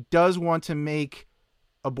 He does want to make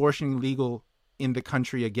abortion legal in the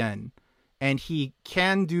country again. And he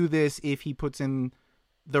can do this if he puts in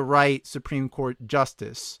the right Supreme Court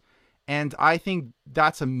justice. And I think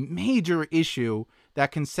that's a major issue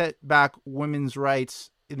that can set back women's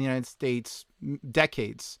rights in the United States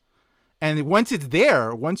decades. And once it's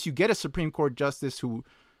there, once you get a Supreme Court justice who,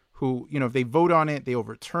 if they vote on it, they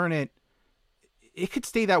overturn it, it could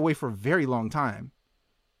stay that way for a very long time.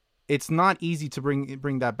 It's not easy to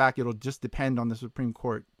bring that back. It'll just depend on the Supreme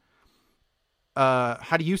Court.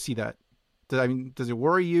 How do you see that? Does it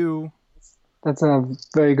worry you? That's a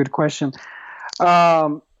very good question.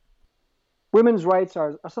 Women's rights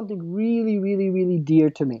are something really, really, really dear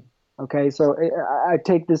to me. Okay, so I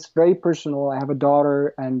take this very personal. I have a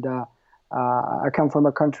daughter, and I come from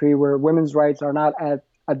a country where women's rights are not at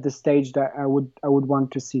the stage that I would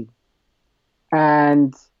want to see.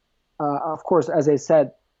 And of course, as I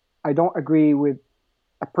said, I don't agree with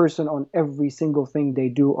a person on every single thing they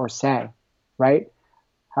do or say, right?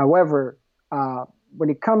 However, when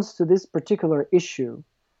it comes to this particular issue,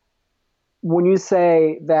 when you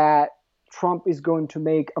say that Trump is going to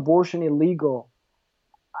make abortion illegal,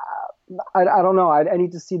 I don't know. I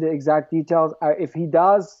need to see the exact details. If he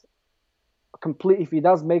does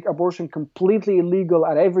make abortion completely illegal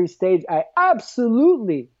at every stage, I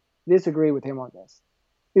absolutely disagree with him on this.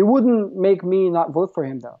 It wouldn't make me not vote for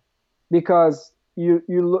him though, because you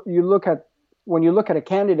look at, when you look at a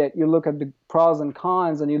candidate, you look at the pros and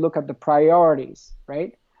cons and you look at the priorities,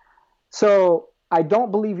 right? So I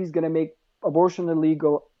don't believe he's going to make abortion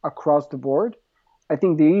illegal across the board. I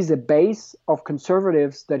think there is a base of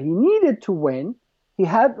conservatives that he needed to win.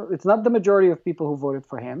 It's not the majority of people who voted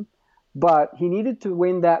for him, but he needed to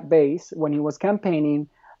win that base when he was campaigning,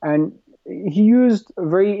 and he used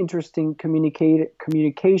very interesting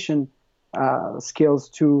communication skills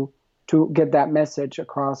to get that message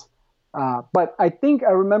across. But I think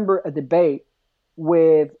I remember a debate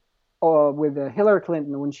with Hillary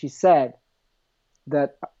Clinton when she said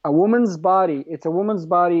that a woman's body, it's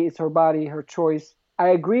her body, her choice. I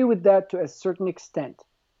agree with that to a certain extent,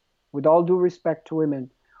 with all due respect to women.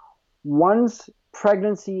 Once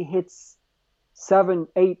pregnancy hits 7,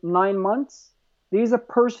 8, 9 months, there's a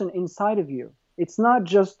person inside of you. It's not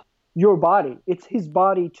just your body, it's his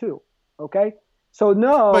body too. Okay? So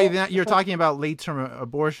no. But you're talking about late-term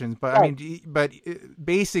abortions, but right.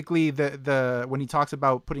 Basically the when he talks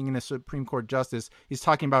about putting in a Supreme Court justice, he's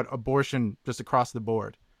talking about abortion just across the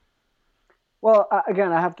board. Well,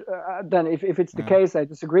 again, I have to. Then, if it's the case, I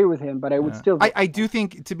disagree with him, but I would still. I do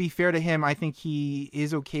think, to be fair to him, I think he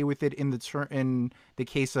is okay with it in the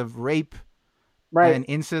case of rape, right, and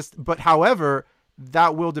incest. But however,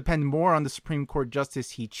 that will depend more on the Supreme Court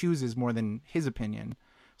justice he chooses more than his opinion.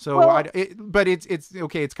 So, but it's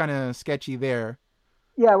okay. It's kind of sketchy there.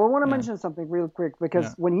 Yeah, well, I want to mention something real quick,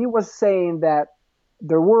 because when he was saying that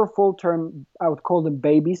there were full-term, I would call them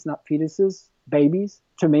babies, not fetuses, babies.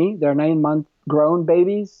 To me, they're 9-month grown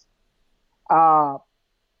babies, or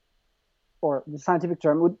the scientific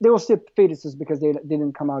term, they were still fetuses because they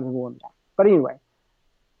didn't come out of the womb yet. But anyway,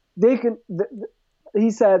 they can.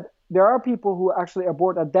 He said there are people who actually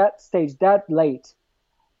abort at that stage, that late,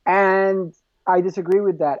 and I disagree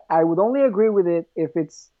with that. I would only agree with it if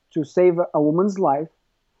it's to save a woman's life,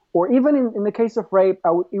 or even in the case of rape,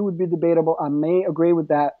 it would be debatable. I may agree with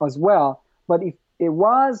that as well. But if it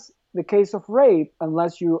was the case of rape,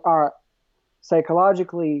 unless you are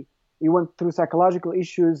you went through psychological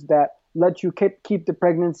issues that let you keep the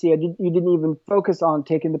pregnancy, and you didn't even focus on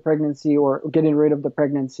taking the pregnancy or getting rid of the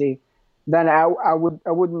pregnancy, then I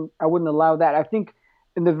wouldn't allow that. I think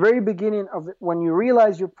in the very beginning of it, when you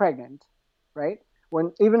realize you're pregnant, right?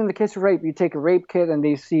 when even in the case of rape, you take a rape kit and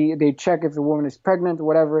they check if the woman is pregnant or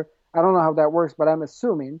whatever. I don't know how that works, but I'm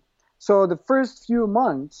assuming. So the first few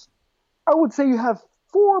months, I would say you have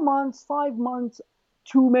 4 months, 5 months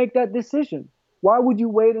to make that decision. Why would you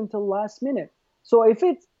wait until last minute? So if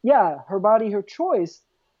it's, yeah, her body, her choice,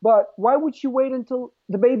 but why would you wait until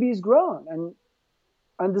the baby is grown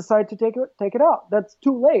and decide to take it out? That's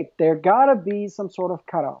too late. There gotta be some sort of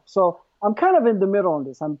cutoff. So I'm kind of in the middle on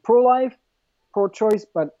this. I'm pro-life, pro-choice,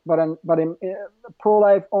 but I'm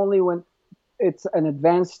pro-life only when it's an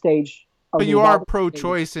advanced stage of But the you are development stage.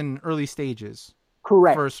 pro-choice in early stages,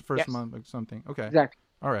 Correct. first Yes. month or something. Okay, Exactly.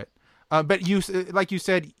 all right. But like you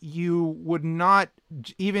said, you would not,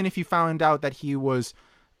 even if you found out that he was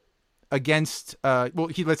against, well,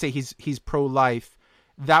 let's say he's pro-life,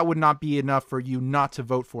 that would not be enough for you not to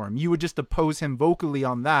vote for him. You would just oppose him vocally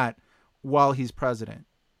on that while he's president.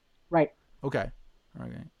 Right. Okay,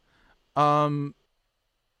 okay. Um,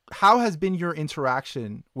 how has been your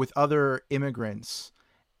interaction with other immigrants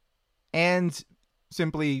and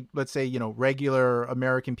simply, let's say, regular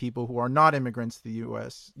American people who are not immigrants to the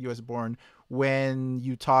US born, when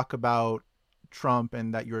you talk about Trump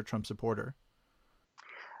and that you're a Trump supporter?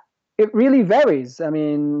 It really varies. I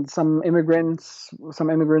mean, some immigrants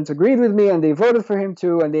agreed with me and they voted for him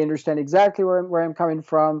too, and they understand exactly where I'm coming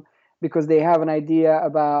from because they have an idea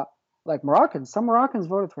about, like, Moroccans. Some Moroccans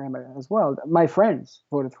voted for him as well. My friends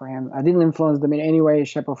voted for him. I didn't influence them in any way,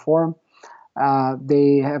 shape, or form.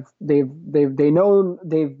 They've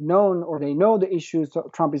known or they know the issues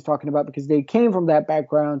Trump is talking about because they came from that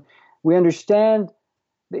background. We understand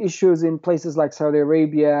the issues in places like Saudi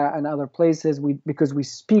Arabia and other places. Because we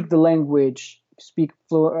speak the language, speak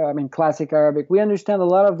classic Arabic. We understand a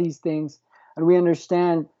lot of these things, and we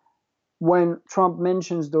understand when Trump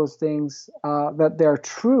mentions those things that they're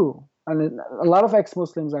true. And a lot of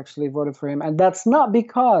ex-Muslims actually voted for him, and that's not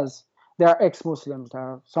because they are ex-Muslims. There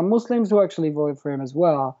are some Muslims who actually voted for him as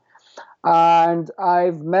well. And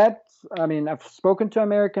I've spoken to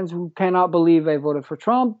Americans who cannot believe they voted for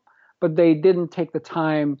Trump, but they didn't take the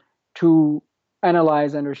time to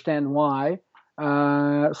analyze, understand why.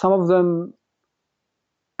 Some of them,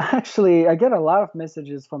 actually, I get a lot of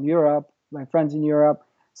messages from Europe, my friends in Europe.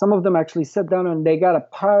 Some of them actually sat down and they had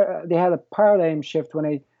a paradigm shift when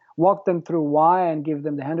I walked them through why and give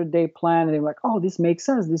them the 100-day plan, and they were like, "Oh, this makes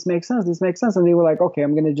sense. This makes sense. This makes sense." And they were like, "Okay,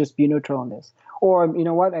 I'm going to just be neutral on this," or, "You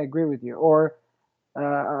know what? I agree with you," or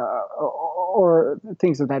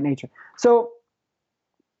things of that nature. So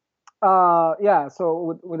yeah,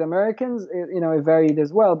 so with Americans, it varied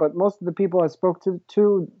as well. But most of the people I spoke to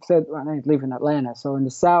said, well, I live in Atlanta, so in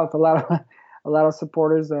the South, a lot of a lot of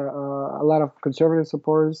supporters, a lot of conservative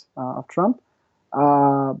supporters of Trump.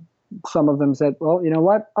 Uh, some of them said, well, you know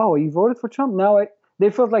what? Oh, you voted for Trump. Now they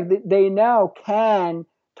felt like they now can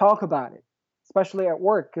talk about it, especially at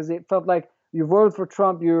work, because it felt like you voted for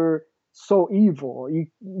Trump, you're so evil.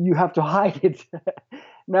 You have to hide it.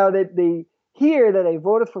 Now that they hear that I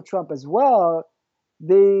voted for Trump as well,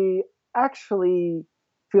 they actually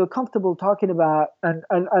feel comfortable talking about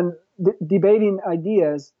and debating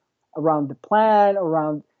ideas around the plan,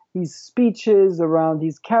 around his speeches, around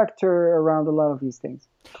his character, around a lot of these things.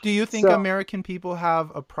 Do you think So American people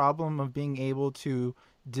have a problem of being able to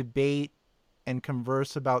debate and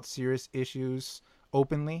converse about serious issues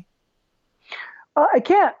openly? I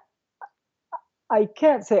can't I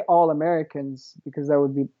can't say all Americans because that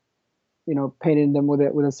would be, painting them with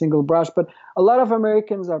a single brush. But a lot of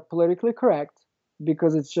Americans are politically correct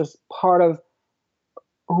because it's just part of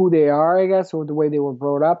who they are, I guess, or the way they were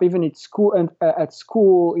brought up. Even at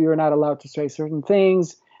school, you're not allowed to say certain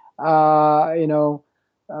things.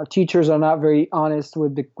 Teachers are not very honest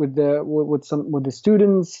with the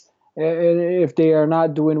students. If they are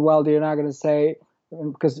not doing well, they're not going to say,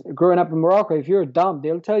 because growing up in Morocco, if you're dumb,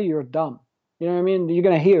 they'll tell you you're dumb. You know what I mean? You're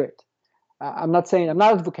going to hear it. I'm not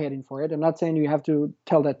advocating for it. I'm not saying you have to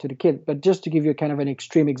tell that to the kid, but just to give you kind of an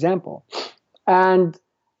extreme example. And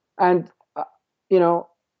and uh, you know,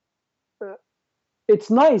 it's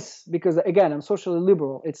nice because, again, I'm socially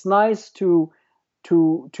liberal. It's nice to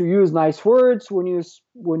use nice words when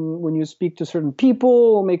you speak to certain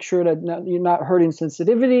people. Make sure that you're not hurting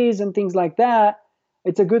sensitivities and things like that.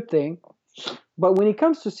 It's a good thing. But when it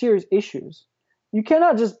comes to serious issues, you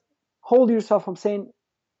cannot just hold yourself from saying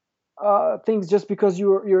things just because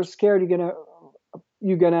you're scared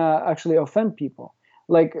you're gonna actually offend people.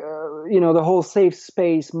 Like the whole safe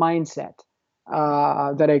space mindset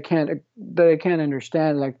that I can't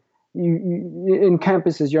understand. Like in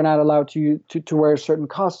campuses, you're not allowed to wear certain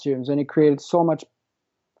costumes, and it created so much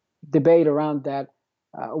debate around that.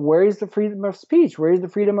 Where is the freedom of speech? Where is the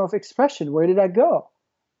freedom of expression? Where did that go?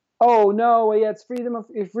 Oh no, yeah, it's freedom of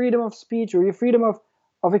speech, or your freedom of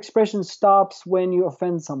expression stops when you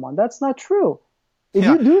offend someone. That's not true. If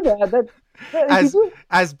Yeah. you do if you as do,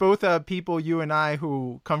 as both people, you and I,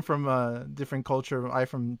 who come from a different culture, I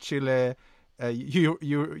from Chile,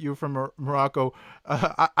 you from Morocco.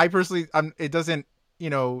 I personally, it doesn't,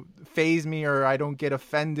 phase me, or I don't get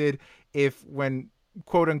offended if, when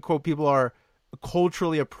quote unquote people are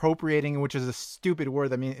culturally appropriating, which is a stupid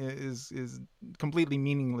word. I mean, is completely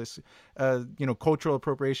meaningless. Cultural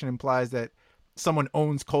appropriation implies that someone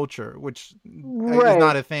owns culture, which is not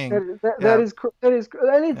right. a thing. That Yeah, is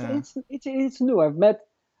and yeah. it's new. I've met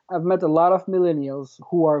a lot of millennials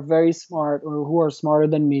who are very smart, or who are smarter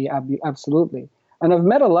than me, absolutely. And I've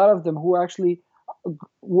met a lot of them who actually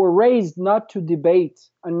were raised not to debate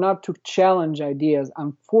and not to challenge ideas,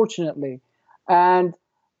 unfortunately, and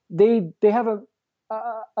they have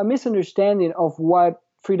a misunderstanding of what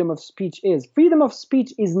freedom of speech is. Freedom of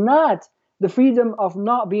speech is not the freedom of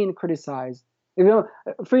not being criticized. If you know,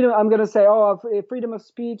 freedom, I'm going to say, oh, freedom of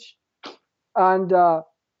speech, and yeah,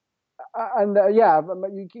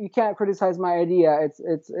 you can't criticize my idea. It's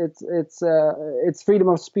freedom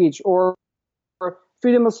of speech. Or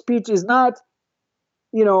freedom of speech is not,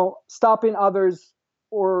 stopping others,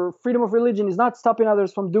 or freedom of religion is not stopping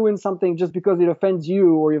others from doing something just because it offends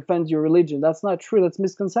you or it offends your religion. That's not true. That's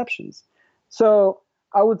misconceptions. So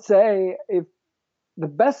I would say, if the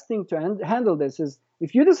best thing to handle this is,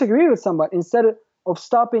 if you disagree with somebody, instead of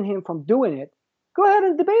stopping him from doing it, go ahead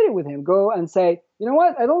and debate it with him. Go and say, you know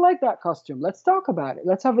what, I don't like that costume. Let's talk about it.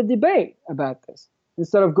 Let's have a debate about this.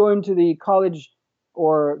 Instead of going to the college,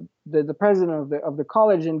 or the president of the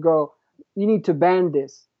college, and go, you need to ban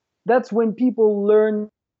this. That's when people learn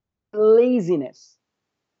laziness,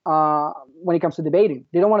 when it comes to debating.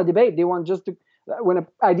 They don't want to debate. They want just to, when an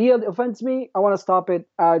idea offends me, I want to stop it.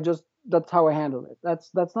 That's how I handle it.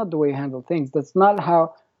 That's not the way you handle things. That's not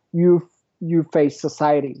how you face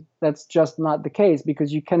society. That's just not the case,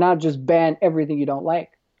 because you cannot just ban everything you don't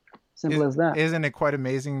like. Simple as that. Isn't it quite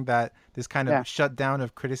amazing that this kind Yeah. of shutdown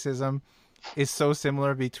of criticism is so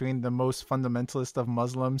similar between the most fundamentalist of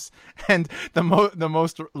Muslims and the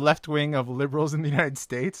most left wing of liberals in the United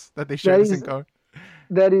States, that they share That this in is common?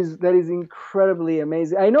 that is incredibly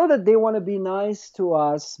amazing. I know that they want to be nice to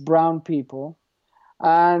us brown people,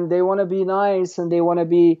 and they want to be nice, and they want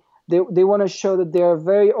to show that they're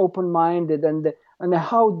very open-minded, and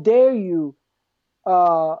how dare you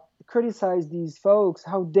uh, criticize these folks?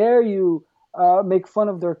 How dare you make fun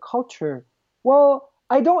of their culture? Well,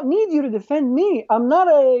 I don't need you to defend me. I'm not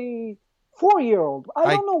a 4-year-old. I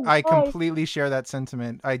I don't know I why. completely share that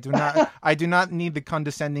sentiment. I do not need the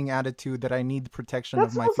condescending attitude that I need protection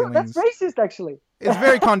of my That's feelings. racist, actually. It's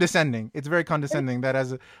very condescending. It's very condescending that,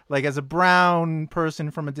 as a brown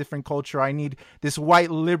person from a different culture, I need this white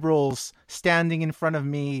liberals standing in front of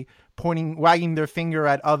me, pointing, wagging their finger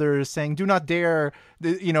at others, saying, "Do not dare,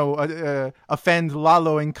 offend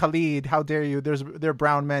Lalo and Khalid. How dare you? They're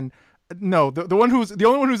brown men." No, the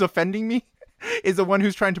only one who's offending me is the one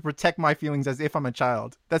who's trying to protect my feelings as if I'm a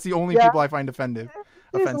child. That's the only Yeah, people I find there's a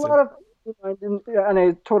offensive. lot of, and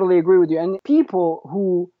I totally agree with you. And people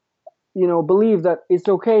who believe that it's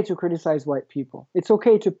okay to criticize white people. It's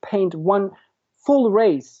okay to paint one full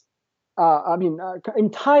race,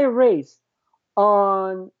 entire race,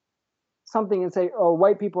 on something and say, "Oh,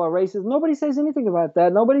 white people are racist." Nobody says anything about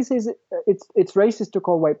that. Nobody says it's racist to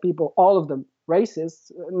call white people, all of them,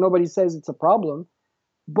 racist. Nobody says it's a problem.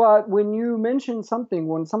 But when you mention something,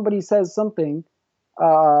 when somebody says something,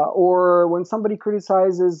 or when somebody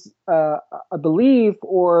criticizes a belief,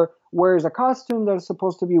 or wears a costume that's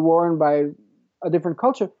supposed to be worn by a different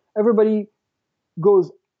culture, everybody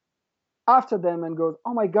goes after them and goes,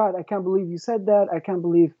 "Oh my God, I can't believe you said that. I can't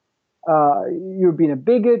believe you're being a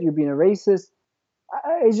bigot. You're being a racist."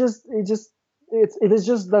 It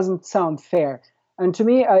just doesn't sound fair. And to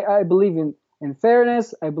me, I believe in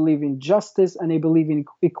fairness. I believe in justice, and I believe in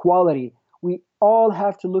equality. We all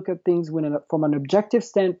have to look at things from an objective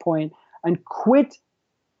standpoint, and quit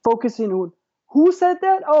focusing on who said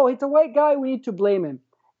that. Oh, it's a white guy. We need to blame him.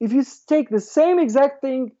 If you take the same exact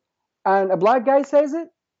thing and a black guy says it,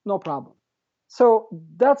 no problem. So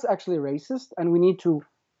that's actually racist, and we need to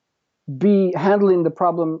be handling the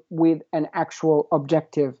problem with an actual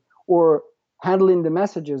objective, or handling the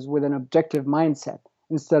messages with an objective mindset,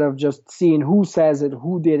 instead of just seeing who says it,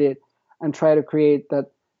 who did it, and try to create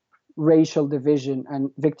that racial division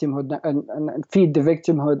and victimhood, and feed the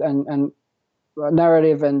victimhood and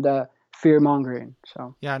narrative, and fear mongering.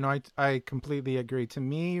 So Yeah, no, I completely agree. To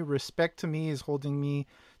me, respect to me is holding me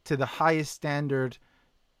to the highest standard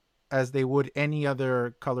as they would any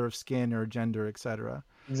other color of skin or gender, etc.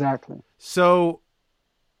 Exactly. So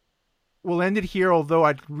we'll end it here, although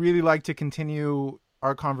I'd really like to continue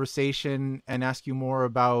our conversation and ask you more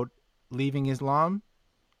about leaving Islam,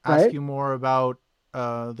 ask you more about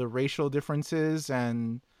the racial differences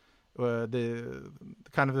and the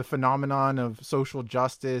kind of the phenomenon of social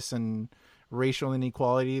justice and racial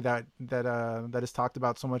inequality that is talked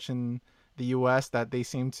about so much in the US that they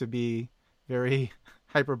seem to be very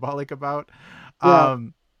hyperbolic about.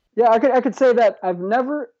 I could say that I'm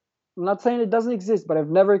not saying it doesn't exist, but I've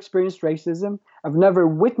never experienced racism. I've never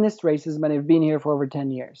witnessed racism, and I've been here for over 10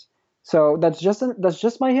 years. So that's just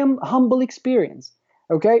my humble experience.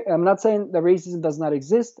 Okay, I'm not saying that racism does not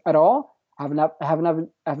exist at all. I've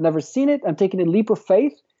never seen it. I'm taking a leap of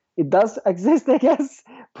faith. It does exist, I guess,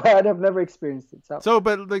 but I've never experienced it.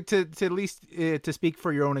 But like to at least to speak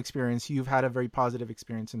for your own experience, you've had a very positive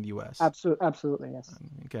experience in the U.S. Absolutely, yes.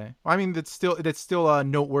 Okay, I mean that's still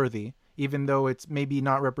noteworthy, even though it's maybe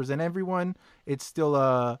not represent everyone. It's still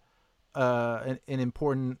an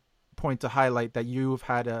important point to highlight that you've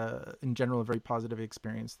had in general a very positive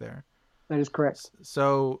experience there. That is correct.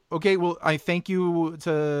 So okay, well I thank you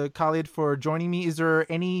to Khalid for joining me. Is there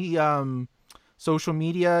any social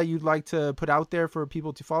media you'd like to put out there for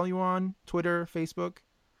people to follow you on? Twitter, Facebook?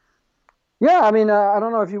 Yeah, I mean, I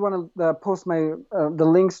don't know if you want to post the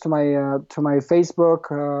links to my Facebook.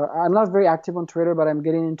 I'm not very active on Twitter, but I'm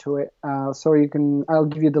getting into it. So I'll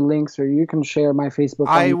give you the links, or you can share my Facebook.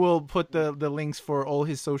 I will put the links for all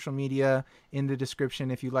his social media in the description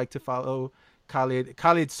if you'd like to follow Khalid.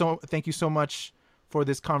 Khalid, thank you so much for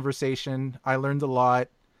this conversation. I learned a lot.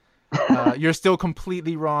 You're still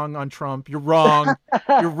completely wrong on Trump. You're wrong.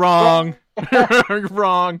 You're wrong. You're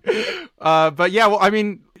wrong. But yeah, well, I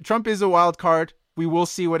mean, Trump is a wild card. We will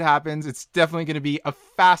see what happens. It's definitely going to be a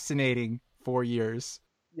fascinating 4 years.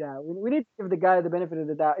 Yeah, we need to give the guy the benefit of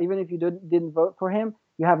the doubt. Even if you didn't vote for him,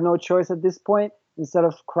 you have no choice at this point. Instead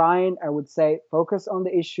of crying, I would say focus on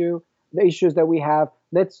the issues that we have.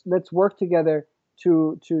 Let's work together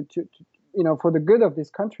to for the good of this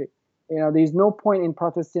country. There's no point in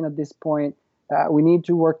protesting at this point. We need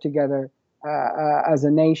to work together as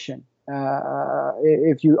a nation.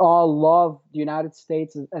 If you all love the United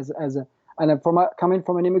States coming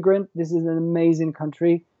from an immigrant, this is an amazing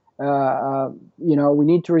country. We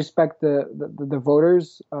need to respect the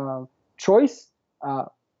voters' choice.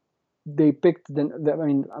 They picked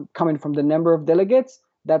coming from the number of delegates.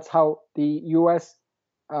 That's how the U.S.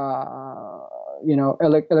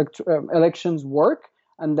 Elections work.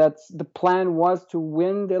 And that's the plan was to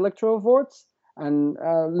win the electoral votes. And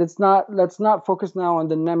let's not focus now on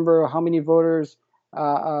the number, how many voters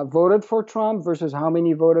voted for Trump versus how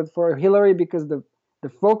many voted for Hillary, because the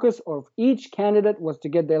focus of each candidate was to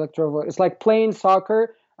get the electoral vote. It's like playing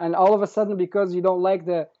soccer, and all of a sudden, because you don't like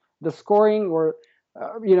the scoring, or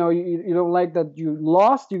you don't like that you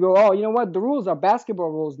lost, you go, oh, you know what? The rules are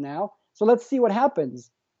basketball rules now, so let's see what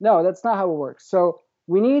happens. No, that's not how it works. So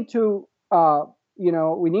we need to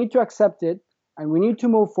accept it, and we need to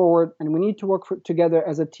move forward, and we need to work together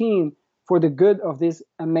as a team for the good of this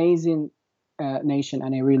amazing nation,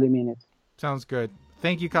 and I really mean it. Sounds good.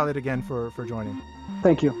 Thank you, Khalid, again for joining.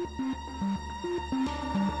 Thank you.